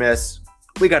be remiss.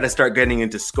 We got to start getting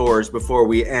into scores before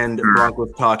we end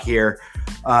Broncos talk here.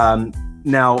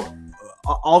 Now,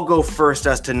 I'll go first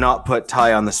as to not put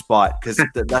Ty on the spot, because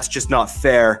that's just not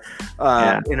fair.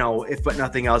 You know, if but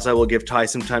nothing else, I will give Ty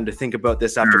some time to think about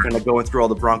this after kind of going through all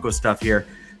the Broncos stuff here.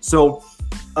 So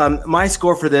my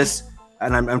score for this,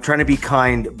 and I'm trying to be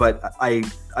kind, but I'm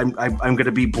going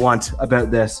to be blunt about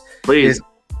this. Please.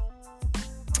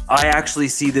 I actually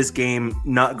see this game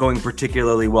not going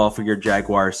particularly well for your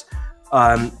Jaguars.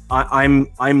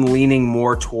 I'm leaning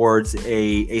more towards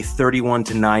a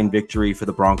 31-9 victory for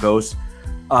the Broncos.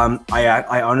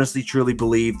 I honestly truly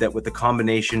believe that with the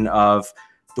combination of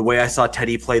the way I saw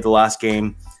Teddy play the last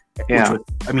game,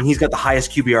 he's got the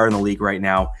highest QBR in the league right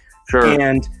now. Sure.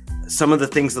 And some of the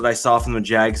things that I saw from the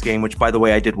Jags game, which by the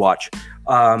way I did watch,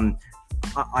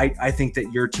 I think that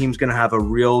your team's going to have a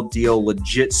real deal,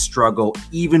 legit struggle,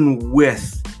 even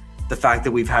with the fact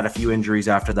that we've had a few injuries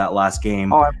after that last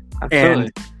game. Oh,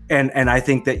 absolutely. And I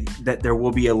think that there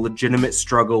will be a legitimate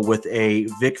struggle with a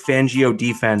Vic Fangio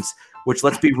defense, which,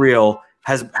 let's be real,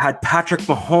 has had Patrick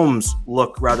Mahomes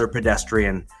look rather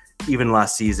pedestrian even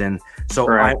last season. So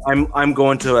right. I'm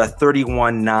going to a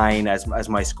 31-9 as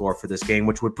my score for this game,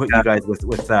 which would put you guys with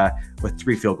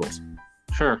 3 field goals.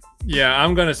 Sure. Yeah,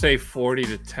 I'm gonna say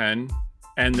 40-10,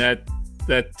 and that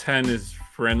 10 is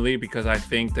friendly because I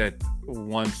think that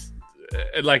once,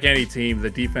 like any team, the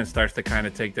defense starts to kind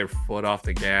of take their foot off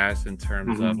the gas in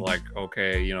terms of like,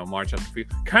 okay, you know, march up the field,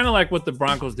 kind of like what the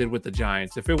Broncos did with the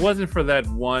Giants. If it wasn't for that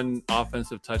one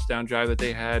offensive touchdown drive that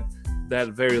they had, that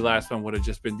very last one would have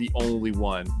just been the only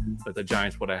one that the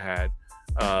Giants would have had.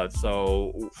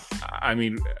 So, I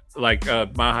mean, like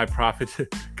my high prophet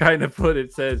kind of put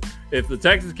it, says, if the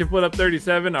Texans can put up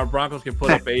 37, our Broncos can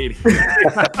put up 80.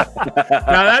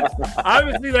 Now,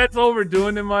 that's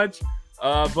overdoing it much,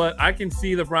 but I can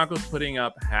see the Broncos putting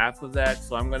up half of that,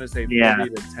 so I'm going to say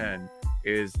 40-10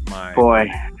 is my boy.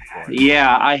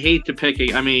 Yeah, I hate to pick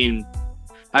it. I mean,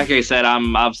 like I said,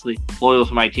 I'm obviously loyal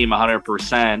to my team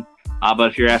 100%,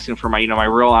 but if you're asking for my, my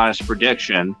real honest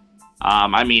prediction,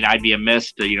 I mean, I'd be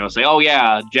amiss to, say, oh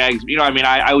yeah, Jags,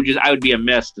 I would be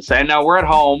amiss to say, no, we're at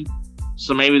home,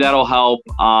 so maybe that'll help.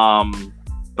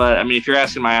 But I mean, if you're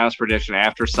asking my honest prediction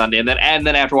after Sunday, and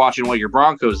then after watching what your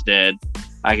Broncos did,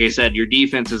 like I said, your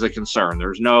defense is a concern.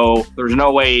 There's no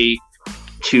way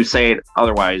to say it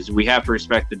otherwise. We have to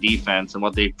respect the defense and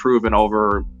what they've proven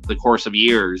over the course of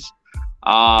years.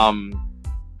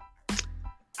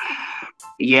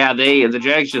 Yeah, the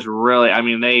Jags just really,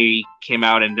 they came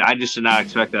out, and I just did not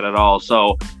expect that at all.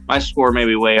 So my score may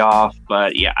be way off,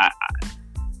 but yeah,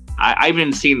 I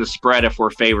haven't seen the spread if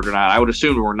we're favored or not. I would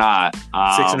assume we're not.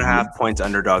 6.5 points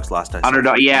underdogs last time.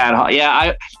 Underdog,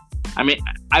 yeah.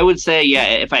 I would say, yeah,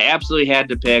 if I absolutely had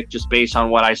to pick, just based on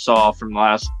what I saw from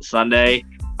last Sunday,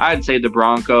 I'd say the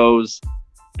Broncos.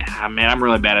 Man, I'm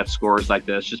really bad at scores like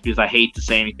this, just because I hate to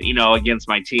say anything, against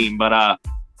my team, but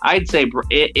I'd say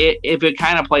if it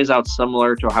kind of plays out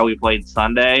similar to how we played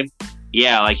Sunday,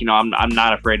 yeah, I'm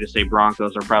not afraid to say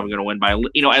Broncos are probably going to win by,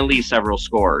 at least several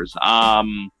scores.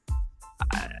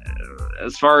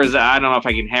 As far as, I don't know if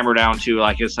I can hammer down to,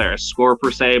 is there a score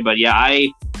per se, but yeah,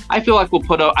 I feel like we'll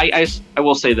put up, I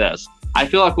will say this. I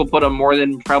feel like we'll put up more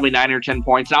than probably 9 or 10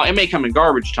 points. Now, it may come in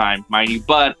garbage time, mind you,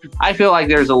 but I feel like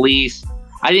there's at least,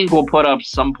 I think we'll put up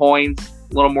some points,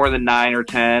 a little more than 9 or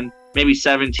 10, maybe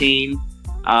 17.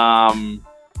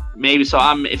 Maybe so.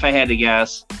 If I had to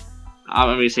guess, I'm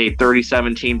going to say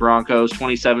 30-17 Broncos,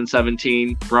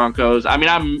 27-17 Broncos. I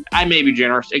may be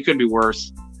generous. It could be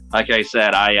worse. Like I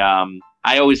said,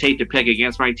 I always hate to pick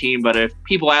against my team, but if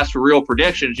people ask for real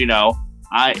predictions,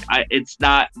 it's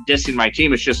not dissing my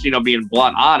team. It's just, being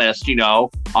blunt, honest,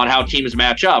 on how teams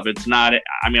match up. It's not,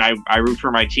 I root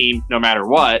for my team no matter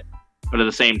what, but at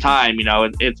the same time,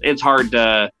 it's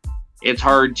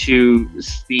hard to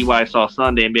see what I saw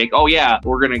Sunday and be like, oh yeah,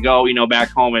 we're going to go, back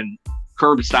home and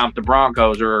curb stomp the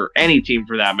Broncos or any team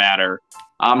for that matter.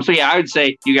 So yeah, I would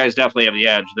say you guys definitely have the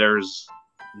edge. There's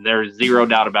zero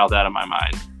doubt about that in my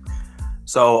mind.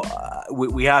 So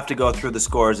we have to go through the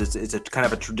scores. It's a kind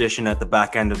of a tradition at the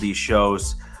back end of these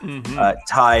shows.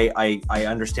 Ty, I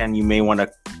understand you may want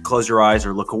to close your eyes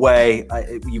or look away.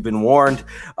 You've been warned.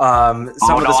 Some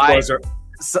of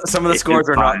the scores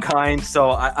are not kind.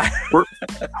 So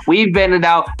we've been it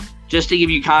out. Just to give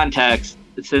you context,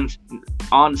 since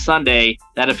on Sunday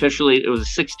that officially it was a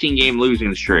 16-game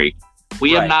losing streak.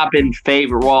 We have not been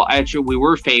favored. Well, actually, we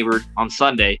were favored on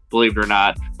Sunday, believe it or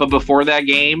not. But before that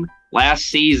game, last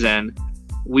season,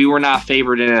 we were not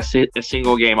favored in a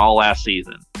single game all last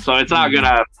season. So it's not going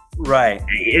to... Right.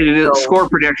 Score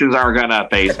predictions aren't going to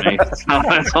phase me. So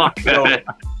that's all good.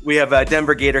 So we have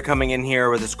Denver Gator coming in here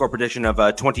with a score prediction of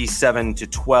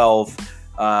 27-12.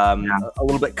 A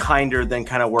little bit kinder than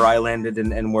kind of where I landed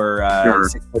and where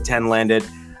 6'10" landed.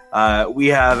 We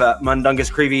have Mundungus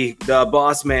Creevy, the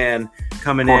boss man,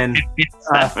 coming in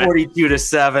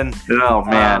 42-7. Oh,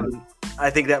 man. I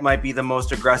think that might be the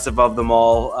most aggressive of them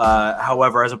all.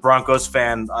 However, as a Broncos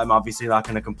fan, I'm obviously not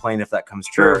going to complain if that comes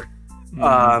true.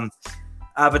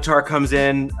 Avatar comes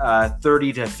in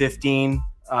 30-15.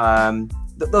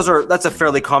 That's a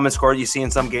fairly common score you see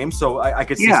in some games, so I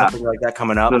could see something like that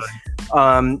coming up.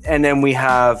 And then we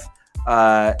have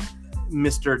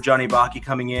Mr. Johnny Baki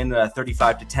coming in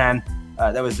 35-10.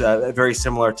 That was very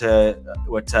similar to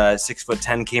what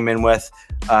 6'10" came in with.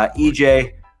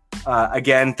 EJ,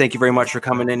 again, thank you very much for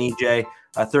coming in, EJ.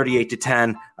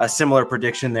 38-10. A similar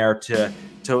prediction there to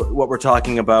what we're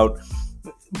talking about.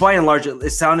 By and large,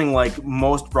 it's sounding like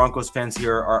most Broncos fans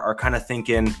here are kind of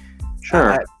thinking,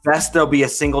 at best, there'll be a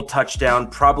single touchdown,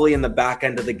 probably in the back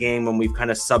end of the game when we've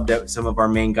kind of subbed out some of our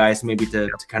main guys, maybe to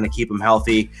kind of keep them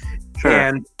healthy.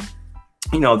 And,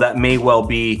 that may well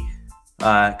be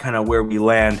kind of where we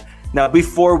land. Now,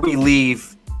 before we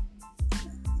leave,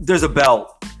 there's a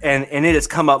belt, and it has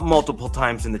come up multiple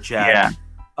times in the chat.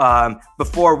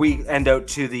 Before we end out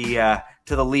to the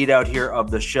lead out here of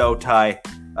the show, Ty,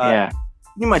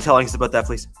 you mind telling us about that,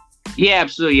 please? Yeah,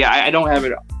 absolutely. Yeah, I don't have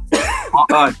it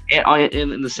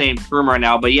in the same room right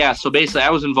now, but so basically I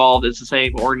was involved. It's the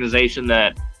same organization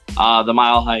that the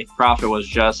Mile High Prophet was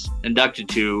just inducted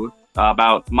to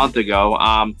about a month ago,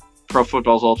 Pro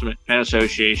Football's Ultimate Fan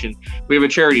Association. We have a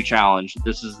charity challenge.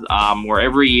 This is where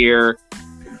every year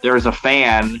there's a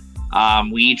fan.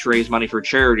 We each raise money for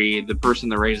charity. The person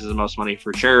that raises the most money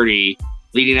for charity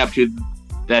leading up to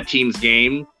that team's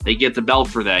game, they get the belt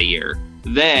for that year.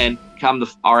 Then come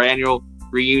our annual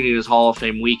reunion is Hall of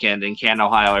Fame weekend in Canton,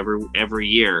 Ohio every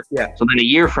year. So then a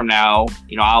year from now,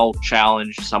 I'll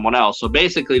challenge someone else. So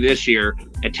basically this year,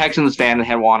 a Texans fan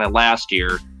had won it last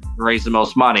year to raise the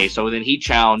most money. So then he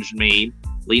challenged me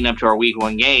leading up to our week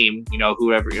 1 game,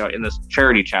 whoever, in this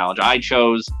charity challenge. I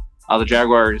chose the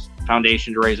Jaguars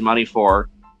Foundation to raise money for.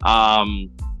 They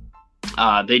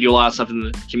do a lot of stuff in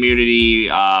the community.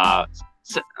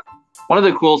 One of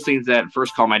the coolest things that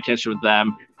first caught my attention with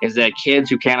them is that kids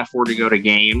who can't afford to go to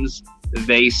games,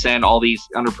 they send all these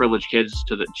underprivileged kids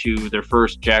to their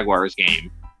first Jaguars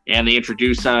game, and they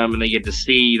introduce them and they get to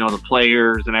see the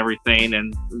players and everything.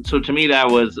 And so to me, that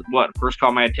was what first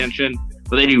caught my attention.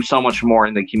 But they do so much more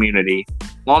in the community.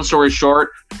 Long story short,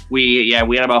 we had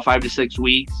about 5 to 6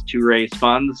 weeks to raise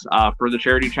funds for the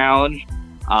charity challenge.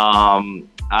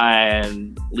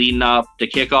 And leading up to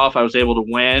kickoff, I was able to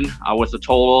win with a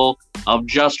total of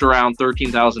just around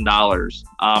 $13,000.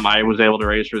 I was able to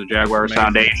raise for the Jaguars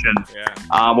Foundation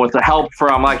with the help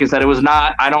from, like I said, it was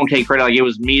not, I don't take credit, like it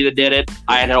was me that did it.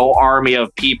 I had a whole army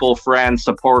of people, friends,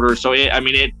 supporters. So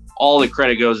all the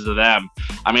credit goes to them.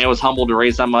 It was humbled to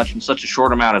raise that much in such a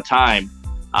short amount of time.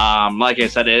 Like I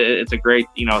said, it's a great,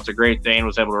 it's a great thing.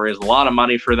 Was able to raise a lot of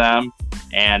money for them.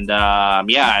 And and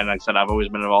like I said, I've always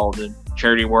been involved in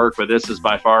charity work, but this is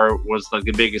by far was like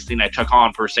the biggest thing I took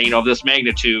on per se. Of this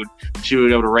magnitude, to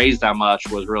be able to raise that much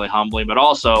was really humbling. But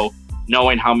also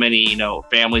knowing how many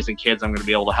families and kids I'm going to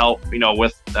be able to help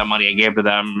with that money I gave to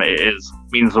them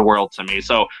means the world to me.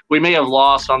 So we may have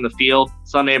lost on the field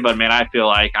Sunday, but man, I feel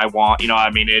like I want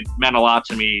it meant a lot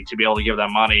to me to be able to give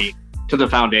that money to the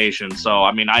foundation. So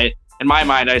in my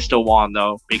mind, I still won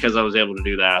though because I was able to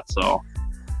do that. So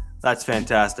that's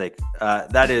fantastic.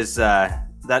 That is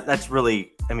that's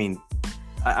really.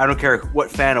 I don't care what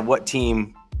fan of what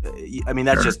team.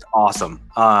 That's just awesome.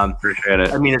 Appreciate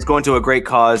it. It's going to a great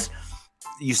cause.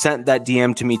 You sent that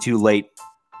DM to me too late.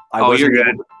 You're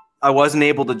good. I wasn't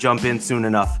able to jump in soon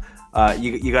enough.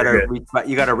 You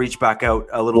gotta reach back out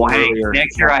a little earlier.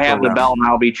 Next year I have the belt and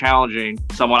I'll be challenging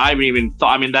someone. I haven't even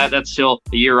thought. That's still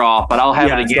a year off, but I'll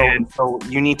have it again. So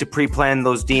you need to pre-plan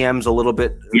those DMs a little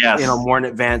bit, more in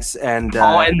advance. And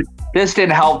and this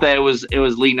didn't help that it was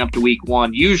leading up to week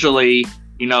 1. Usually,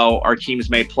 our teams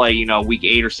may play, week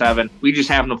 8 or 7. We just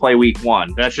happen to play week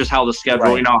 1. That's just how the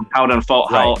schedule, how it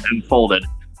unfolded.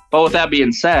 But with that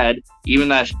being said,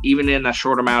 even in that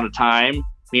short amount of time,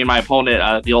 me and my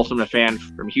opponent, the Ultimate Fan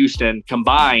from Houston,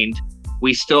 combined,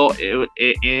 we still,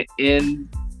 in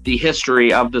the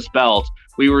history of this belt,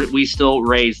 we still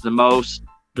raised the most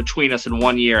between us in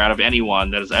 1 year out of anyone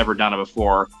that has ever done it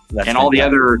before. And all the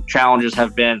other challenges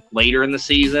have been later in the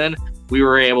season. We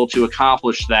were able to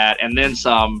accomplish that and then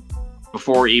some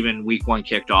before even week 1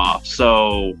 kicked off.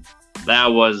 So that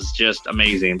was just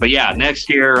amazing. But yeah, next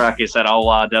year, like I said, I'll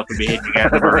definitely be hitting you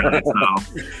guys over it. So.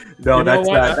 No,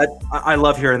 I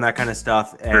love hearing that kind of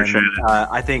stuff. And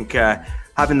I think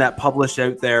having that published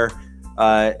out there,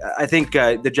 I think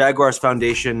the Jaguars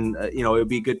Foundation, it would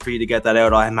be good for you to get that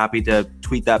out. I'm happy to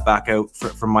tweet that back out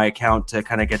from my account to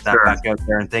kind of get that back out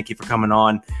there. And thank you for coming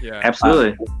on. Yeah,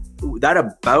 absolutely. That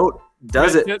about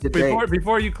does it today.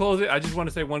 Before you close it, I just want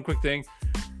to say one quick thing.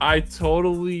 I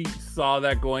totally saw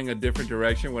that going a different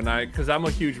direction because I'm a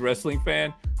huge wrestling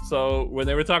fan. So when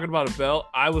they were talking about a belt,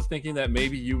 I was thinking that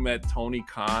maybe you met Tony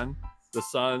Khan, the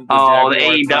son. The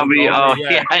AEW. Oh,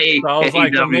 yeah. So I was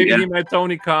like, maybe he met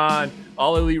Tony Khan,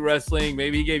 All Elite Wrestling.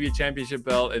 Maybe he gave you a championship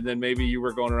belt, and then maybe you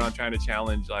were going around trying to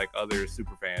challenge like other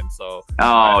super fans. So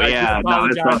I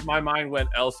apologize. My mind went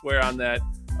elsewhere on that.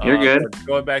 You're good.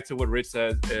 Going back to what Rich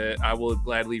says, I will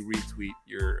gladly retweet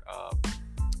your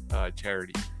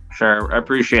charity. Sure. I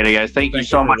appreciate it, guys. Thank you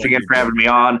so much again for having me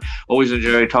on. Always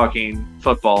enjoy talking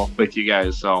football with you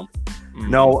guys. So.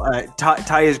 No,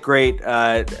 Ty is great.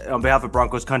 On behalf of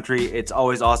Broncos country, it's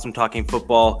always awesome talking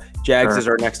football. Jags is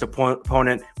our next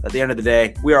opponent. At the end of the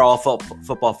day, we are all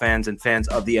football fans and fans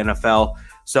of the NFL.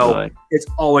 So it's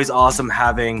always awesome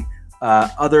having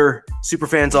other super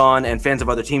fans on and fans of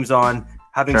other teams on,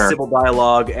 having civil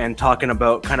dialogue and talking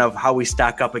about kind of how we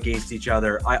stack up against each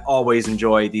other. I always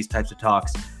enjoy these types of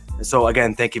talks. So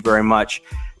again, thank you very much.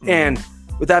 And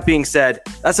with that being said,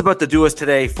 that's about to do us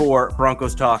today for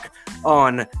Broncos Talk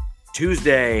on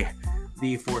Tuesday,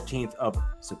 the 14th of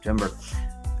September.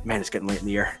 Man, it's getting late in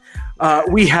the year.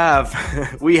 We have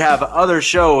other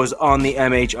shows on the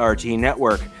MHRT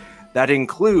network. That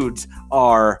includes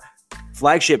our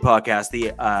flagship podcast,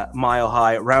 the Mile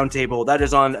High Roundtable. That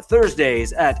is on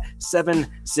Thursdays at 7,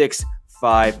 6,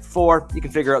 5, 4. You can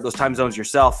figure out those time zones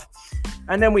yourself.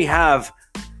 And then we have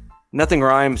Nothing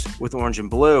Rhymes with Orange and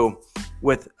Blue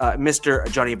with Mr.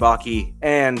 Johnny Baki.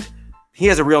 And he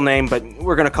has a real name, but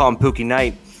we're going to call him Pookie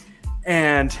Knight.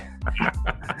 And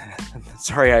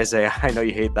sorry, Isaiah, I know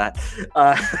you hate that.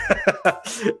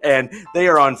 And they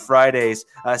are on Fridays,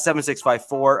 7, 6, 5,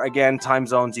 4. Again, time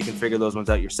zones, you can figure those ones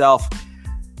out yourself.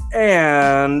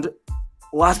 And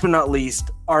last but not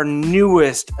least, our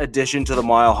newest addition to the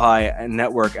Mile High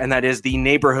Network, and that is The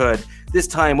Neighborhood, this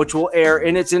time, which will air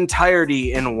in its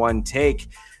entirety in one take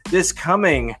this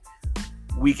coming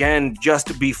weekend,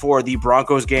 just before the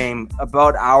Broncos game,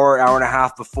 about hour and a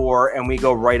half before, and we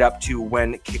go right up to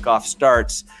when kickoff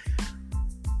starts.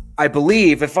 I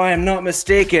believe, if I am not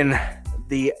mistaken,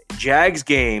 the Jags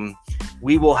game,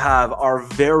 we will have our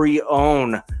very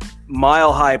own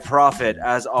Mile High Prophet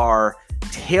as our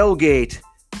tailgate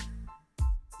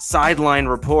sideline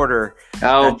reporter.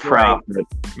 Oh, Prophet.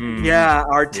 Yeah,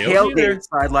 our tailgate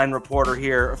sideline reporter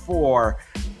here for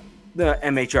the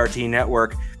MHRT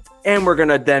network. And we're going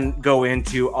to then go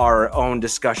into our own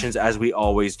discussions as we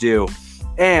always do.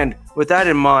 And with that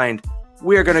in mind,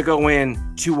 we're going to go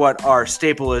into what our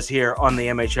staple is here on the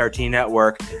MHRT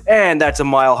network, and that's a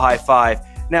Mile High Five.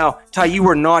 Now, Ty, you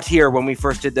were not here when we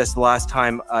first did this last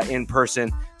time in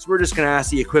person, so we're just going to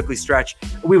ask you to quickly stretch.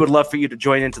 We would love for you to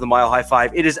join into the Mile High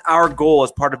Five. It is our goal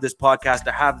as part of this podcast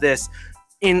to have this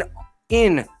in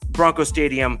Bronco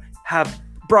Stadium, have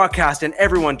broadcast and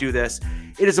everyone do this.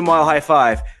 It is a Mile High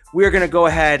Five. We're going to go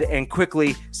ahead and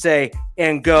quickly say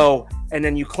and go, and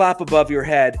then you clap above your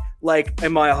head like a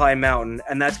mile high mountain.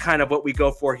 And that's kind of what we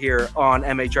go for here on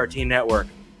MHRT Network.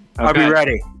 Okay. Are we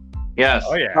ready? Yes.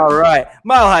 Oh, yeah. All right.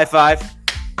 Mile High Five.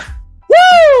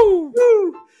 Woo!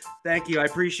 Woo! Thank you. I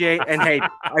appreciate. And hey,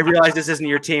 I realize this isn't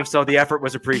your team, so the effort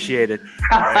was appreciated.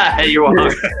 You're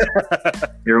welcome.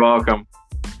 You're welcome.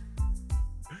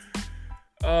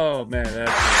 Oh, man.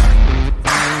 That's